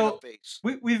Yeah, bitch in so- the face.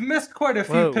 We've missed quite a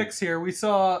few Whoa. picks here. We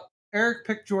saw Eric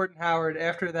pick Jordan Howard.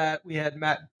 After that, we had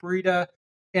Matt Breida,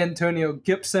 Antonio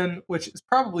Gibson, which is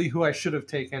probably who I should have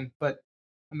taken, but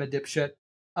I'm a dipshit.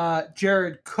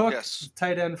 Jared Cook, Yes.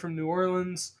 tight end from New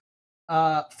Orleans,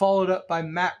 followed up by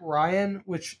Matt Ryan,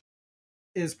 which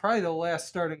is probably the last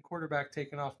starting quarterback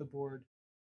taken off the board.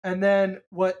 And then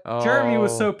what Jeremy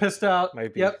was so Oh. pissed out.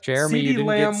 Might be. Yep, Jeremy, you CeeDee didn't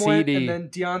Lamb get went, CeeDee. and then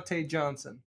Deontay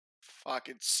Johnson.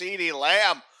 Fucking CeeDee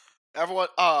Lamb. Everyone,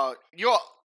 you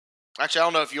all. Actually, I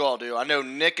don't know if you all do. I know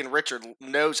Nick and Richard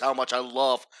knows how much I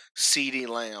love CeeDee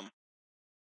Lamb.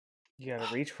 You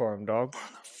gotta reach for him, dog.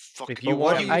 Fucking If you what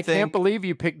want do him, you I think- can't believe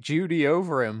you picked Judy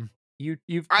over him.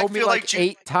 You've I told me feel like like Ju-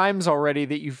 8 times already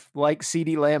that you like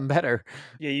CeeDee Lamb better.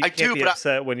 yeah, you I can't do, be but I-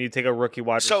 upset when you take a rookie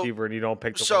wide So- receiver and you don't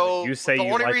pick the one so that you say the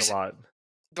you only like reason- a lot.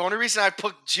 The only reason I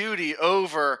put Judy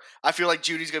over, I feel like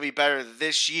Judy's gonna be better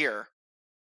this year.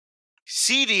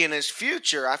 CeeDee in his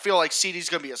future, I feel like CeeDee's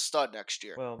gonna be a stud next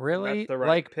year. Well, Really? that's the right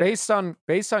Like pick.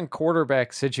 based on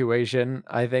quarterback situation,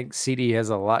 I think CD has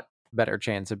a lot better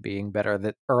chance of being better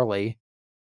that early.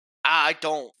 I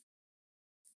don't.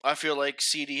 I feel like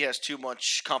CeeDee has too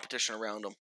much competition around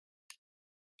him.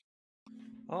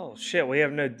 Oh shit, we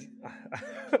have no.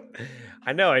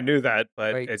 I know, I knew that,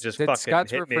 but Wait, it just did fucking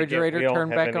Scott's hit me again. refrigerator We don't turn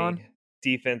have back any on?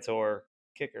 Defense or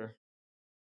kicker.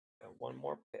 Got one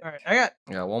more pick. All right, I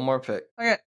Yeah, one more pick.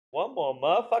 got One more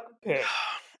motherfucking pick.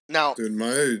 Now, Dude,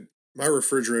 my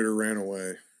refrigerator ran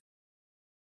away.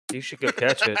 You should go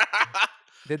catch it.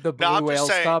 Did the No, blue I'm just whale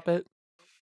saying. stop it?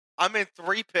 I'm in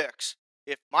 3 picks.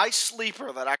 If my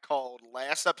sleeper that I called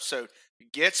last episode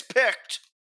gets picked,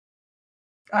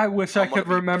 I wish I'm I gonna could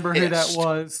be remember who that pissed.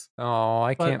 was. Oh,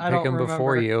 I But can't I pick don't him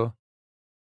before remember. you.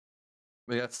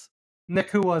 We got Nick,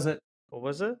 who was it? What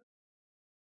was it?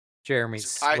 Jeremy's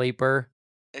It's a tie- sleeper.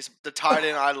 it's the tight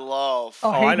end I love.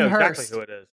 Oh, I know Hayden exactly Hurst. who it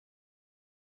is.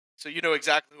 So you know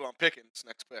exactly who I'm picking this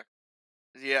next pick.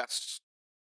 Yes.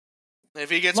 If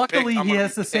he gets picked, Luckily, I'm he gonna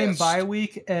has be the same pissed. bye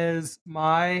week as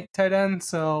my tight end,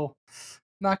 so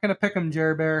not going to pick him,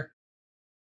 Jerry Bear.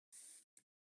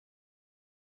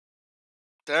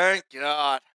 Thank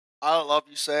God. I love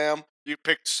you, Sam. You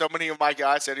picked so many of my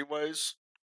guys, anyways.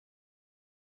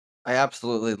 I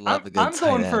absolutely love a good I'm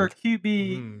going tight for a end.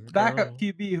 QB, backup girl.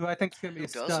 QB, who I think is going to be Who a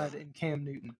stud doesn't? in Cam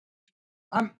Newton.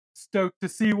 I'm stoked to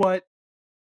see what.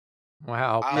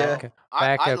 Wow, I, backup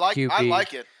QB, I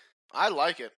like it. I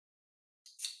like it.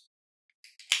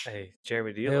 Hey,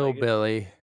 Jeremy, do you like it? hillbilly.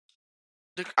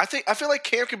 Dude, I feel like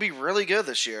Cam could be really good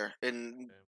this year, and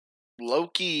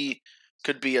low-key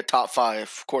could be a top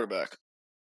 5 quarterback.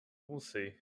 We'll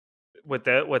see. With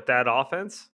that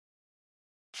offense,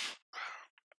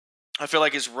 I feel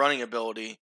like his running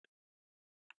ability.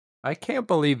 I can't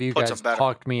believe you Puts guys him better.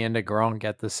 talked me into Gronk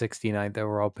at the 69th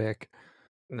overall pick.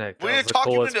 Nick, We that was didn't the talk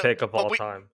you coolest into- pick of but all we-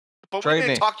 time. But Trade we didn't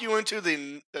me. talk you into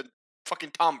the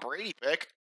fucking Tom Brady pick.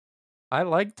 I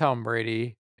like Tom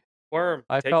Brady. Worm,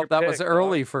 I take felt your that was pick,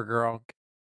 early dog. for Gronk.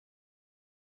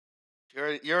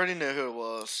 You already knew who it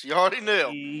was. You already knew.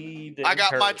 Hayden I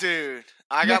got my Hurst. dude.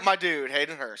 I got my dude,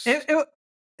 Hayden Hurst. It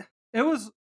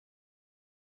was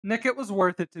Nick. It was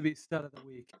worth it to be stud of the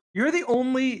week. You're the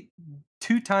only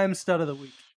 2-time stud of the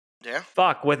week. Yeah.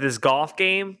 Fuck, with his golf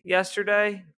game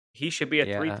yesterday, he should be a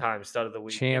Yeah. 3-time stud of the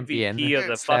week. Champion MVP of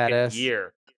the fucking status.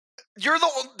 year.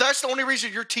 That's the only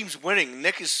reason your team's winning.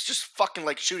 Nick is just fucking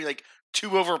like shooting like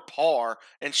 2 over par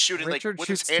and shooting Richard like with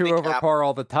shoots his 2 over handicap. par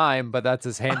all the time, but that's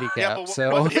his handicap. Yeah, but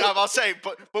so I'll say,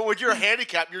 but with your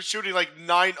handicap, you're shooting like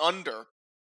 9 under.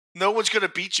 No one's gonna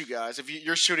beat you guys if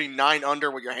you're shooting 9 under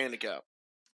with your handicap.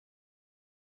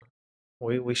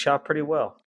 We shot pretty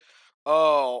well.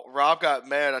 Oh, Rob got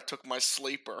mad. I took my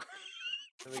sleeper.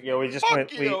 There we go. We just Fuck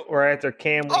went. you. We're after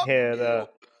Cam. We Fuck had you.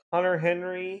 Hunter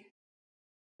Henry.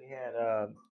 We had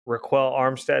Raquel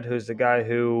Armstead, who's the guy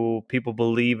who people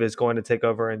believe is going to take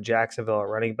over in Jacksonville at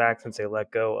running back since they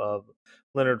let go of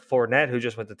Leonard Fournette, who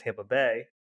just went to Tampa Bay.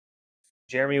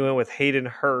 Jeremy went with Hayden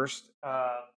Hurst,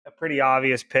 a pretty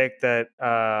obvious pick that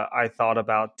I thought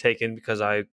about taking because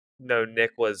I know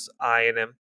Nick was eyeing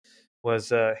him. Was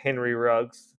Henry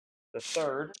Ruggs the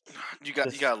third? You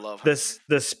gotta love him.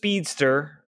 The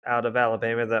speedster out of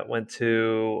Alabama that went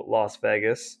to Las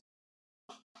Vegas.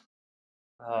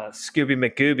 Scooby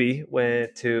McGooby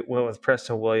went with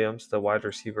Preston Williams, the wide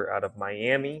receiver out of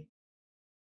Miami.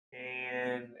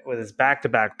 And with his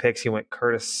back-to-back picks, he went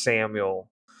Curtis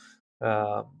Samuel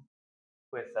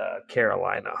with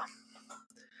Carolina.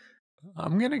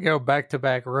 I'm going to go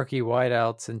back-to-back rookie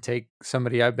wideouts and take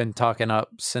somebody I've been talking up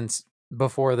since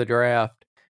before the draft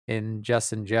in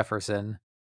Justin Jefferson.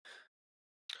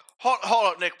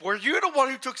 Hold up, Nick. Were you the one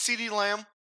who took CeeDee Lamb?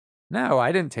 No,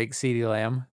 I didn't take CeeDee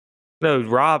Lamb. No,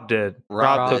 Rob did.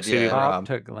 Rob took did, yeah. CeeDee Lamb. Rob Rob.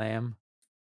 took Lamb.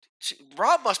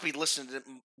 Rob must be listening to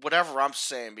whatever I'm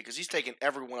saying because he's taking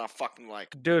everyone I fucking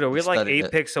like. Dude, are we He like studied 8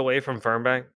 it. picks away from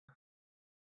Fernbank?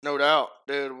 No doubt,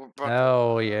 dude.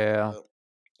 Oh, yeah.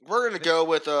 We're gonna go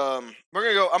with I'm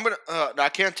gonna. No, I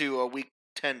can't do a week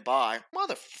 10 bye.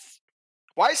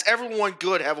 Why is everyone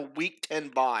good have a week 10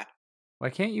 bye? Why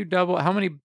can't you double? How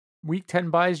many week 10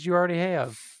 buys do you already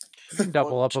have? You can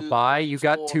double 1, up a 2, buy. You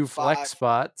got 4, 2 flex 5.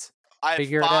 spots. I have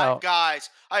Figure it 5 out. guys.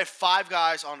 I have 5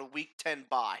 guys on a week 10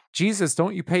 bye. Jesus,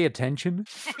 don't you pay attention?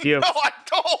 Do you No, have, I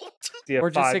don't. do you have Or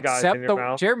just 5 guys accept in your the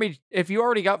mouth? Jeremy. If you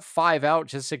already got 5 out,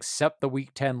 just accept the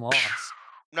week 10 loss.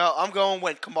 No, I'm going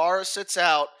when Kamara sits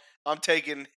out. I'm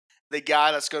taking the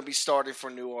guy that's going to be starting for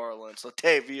New Orleans,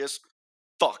 Latavius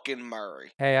fucking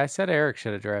Murray. Hey, I said Eric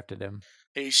should have drafted him.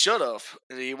 He should have.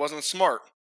 He wasn't smart.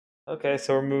 Okay,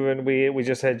 so we're moving. We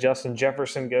just had Justin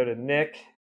Jefferson go to Nick.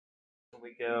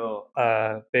 We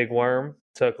go Big Worm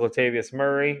took Latavius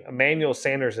Murray. Emmanuel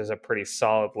Sanders is a pretty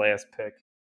solid last pick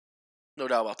No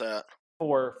doubt about that.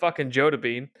 for fucking Joe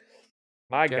Bean.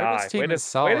 My Jared's guy, team way to,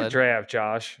 is way to solid. draft,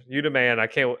 Josh. You the man. I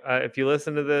can't. If you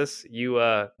listen to this, you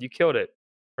killed it.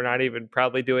 We're not even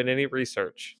probably doing any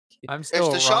research. I'm Is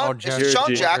still a Ronald Jones. You're Deshaun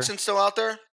G- Jackson still out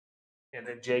there? And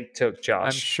then Jake took Josh.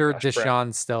 I'm sure Josh Brett.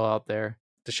 Deshaun's still out there.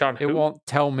 Deshaun. It who? won't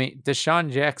tell me.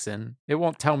 Deshaun Jackson. It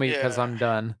won't tell me because Yeah. I'm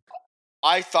done.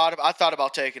 I thought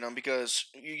about taking him because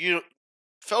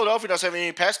Philadelphia doesn't have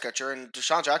any pass catcher, and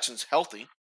Deshaun Jackson's healthy.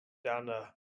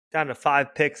 down to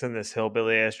 5 picks in this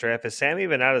hillbilly ass draft. Is Sam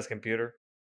even at his computer?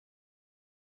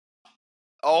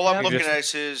 All I'm Yeah. looking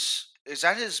Just- at is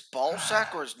that his ball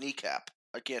sack or his kneecap?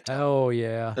 I can't tell. Oh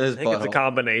yeah. I think it's a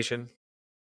combination.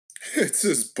 It's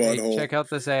his Hey, butthole. check out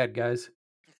this ad, guys.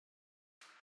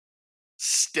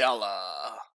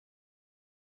 Stella.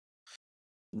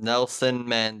 Nelson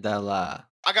Mandela.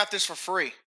 I got this for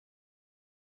free.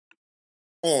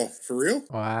 Oh, for real?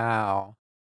 Wow.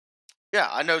 Yeah,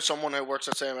 I know someone that works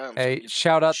at Sam Adams. Hey, You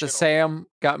shout out to shit on- Sam.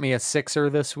 Got me a 6er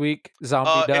this week.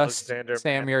 Zombie Dust. Alexander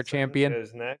Sam, you're a Mattison champion.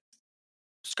 is next.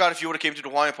 Scott, if you would have came to the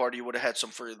wine party, you would have had some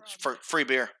free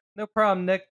beer. No problem,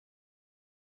 Nick.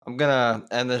 I'm gonna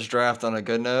end this draft on a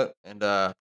good note, and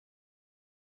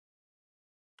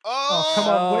Oh, come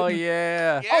on, Oh Whitten.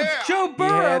 yeah. yeah. Oh, it's Joe He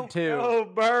Burrow. had to. Oh,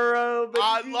 Burrow.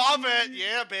 I baby. love it.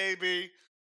 Yeah, baby.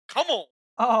 Come on.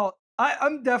 Oh,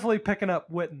 I'm definitely picking up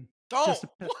Witten. Don't. Just a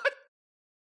piss. What?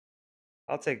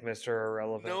 I'll take Mr.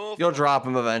 Irrelevant. No. you'll drop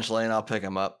him eventually, and I'll pick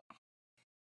him up.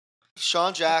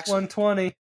 Sean Jackson.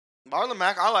 120. Marlon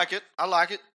Mack. I like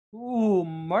it. Ooh,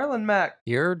 Marlon Mack.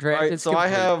 Your draft Alright, is so I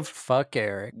complete. have- Fuck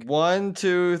Eric. 1,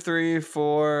 2, 3,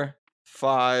 4,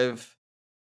 5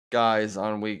 guys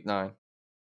on week 9.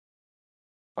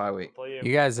 Bye week.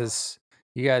 You guys is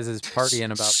partying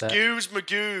about that. Skews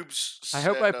Magoobs. I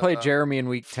hope I said, play Jeremy in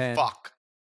week 10. Fuck.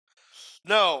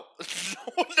 No.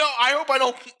 No, I hope I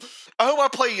don't. I hope I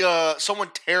play someone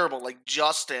terrible like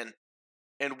Justin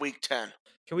in week 10.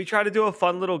 Can we try to do a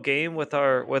fun little game with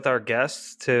our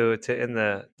guests to in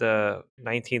the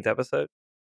 19th episode?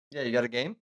 Yeah, you got a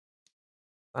game?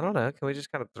 I don't know. Can we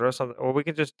just kind of throw something, or we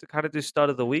can just kind of do stud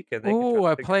of the week? And they can try Ooh, to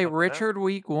I figure play something out? Richard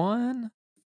week 1.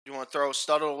 You want to throw a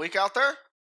stud of the week out there?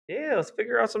 Yeah, let's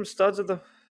figure out some studs of the.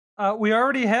 We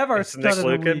already have our It's stud Nick of the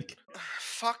Lucan. week.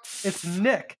 Fuck. It's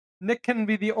Nick. Nick can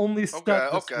be the only stud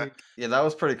this okay. week. Yeah, that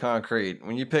was pretty concrete.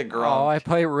 When you pick Oh, Gronk, I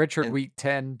play Richard and- week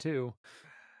 10 too.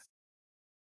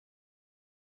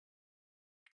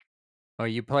 Oh,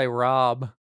 you play Rob.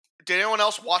 Did anyone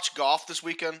else watch golf this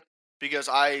weekend? Because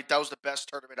that was the best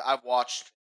tournament I've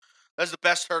watched. That's the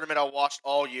best tournament I watched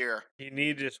all year. You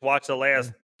need to just watch the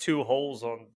last 2 holes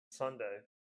on Sunday.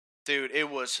 Dude, it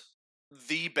was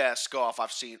the best golf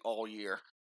I've seen all year.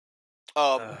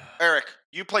 Eric,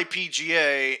 you play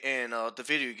PGA in the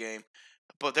video game,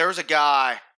 but there was a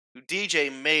guy who DJ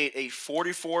made a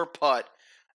 44 putt.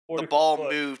 The ball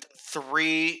moved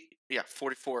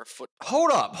 44 foot.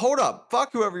 Hold up.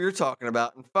 Fuck whoever you're talking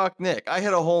about, and fuck Nick. I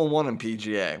hit a hole in 1 in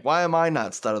PGA. Why am I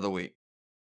not stud of the week?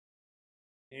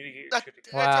 You need to get your That, shit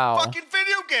together. Wow. It's a fucking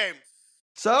video game.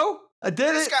 So I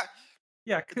did This it. guy,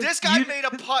 Yeah, this guy made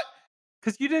a putt.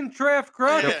 because you didn't draft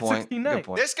Gronk Good at point, 69. good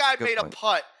point. This guy Good made point. a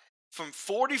putt from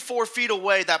 44 feet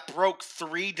away that broke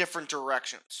 3 different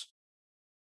directions.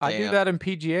 I do Damn. that in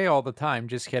PGA all the time.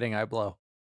 Just kidding, I blow.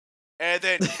 And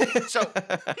then, so,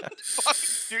 fuck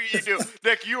you do.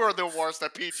 Nick, you are the worst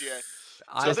at PGA.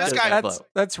 So this guy-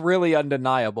 that's really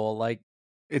undeniable. Like,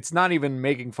 it's not even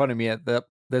making fun of me at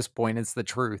this point. It's the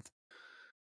truth.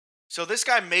 So this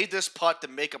guy made this putt to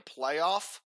make a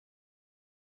playoff,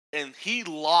 and he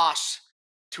lost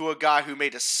to a guy who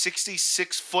made a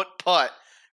 66-foot putt,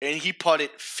 and he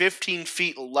putted 15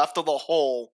 feet left of the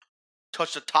hole,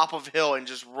 touched the top of the hill, and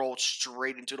just rolled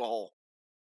straight into the hole.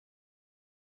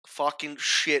 Fucking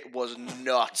shit was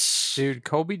nuts. Dude,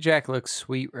 Colby Jack looks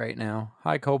sweet right now.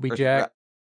 Hi, Colby Richard, Jack.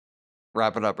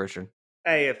 Wrap it up, Richard.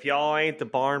 Hey, if y'all ain't the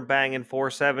barn banging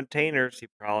 417ers, you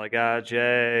probably got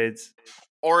Jades.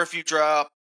 Or if you draft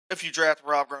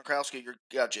Rob Gronkowski, you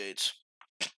got Jades.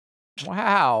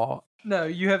 Wow. No,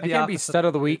 you have I the can't be opposite stud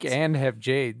of the week Jades. and have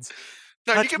Jades.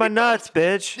 No, you Touch can my be nuts, both.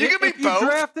 bitch. You can If be you both.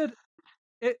 drafted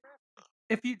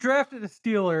if you drafted a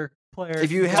Steeler player,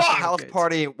 If you have a definitely house Jades.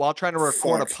 party while trying to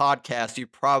record a Fuck. podcast, you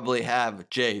probably have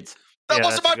Jades. That Yeah,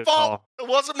 wasn't that's a my good fault. call. It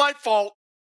wasn't my fault.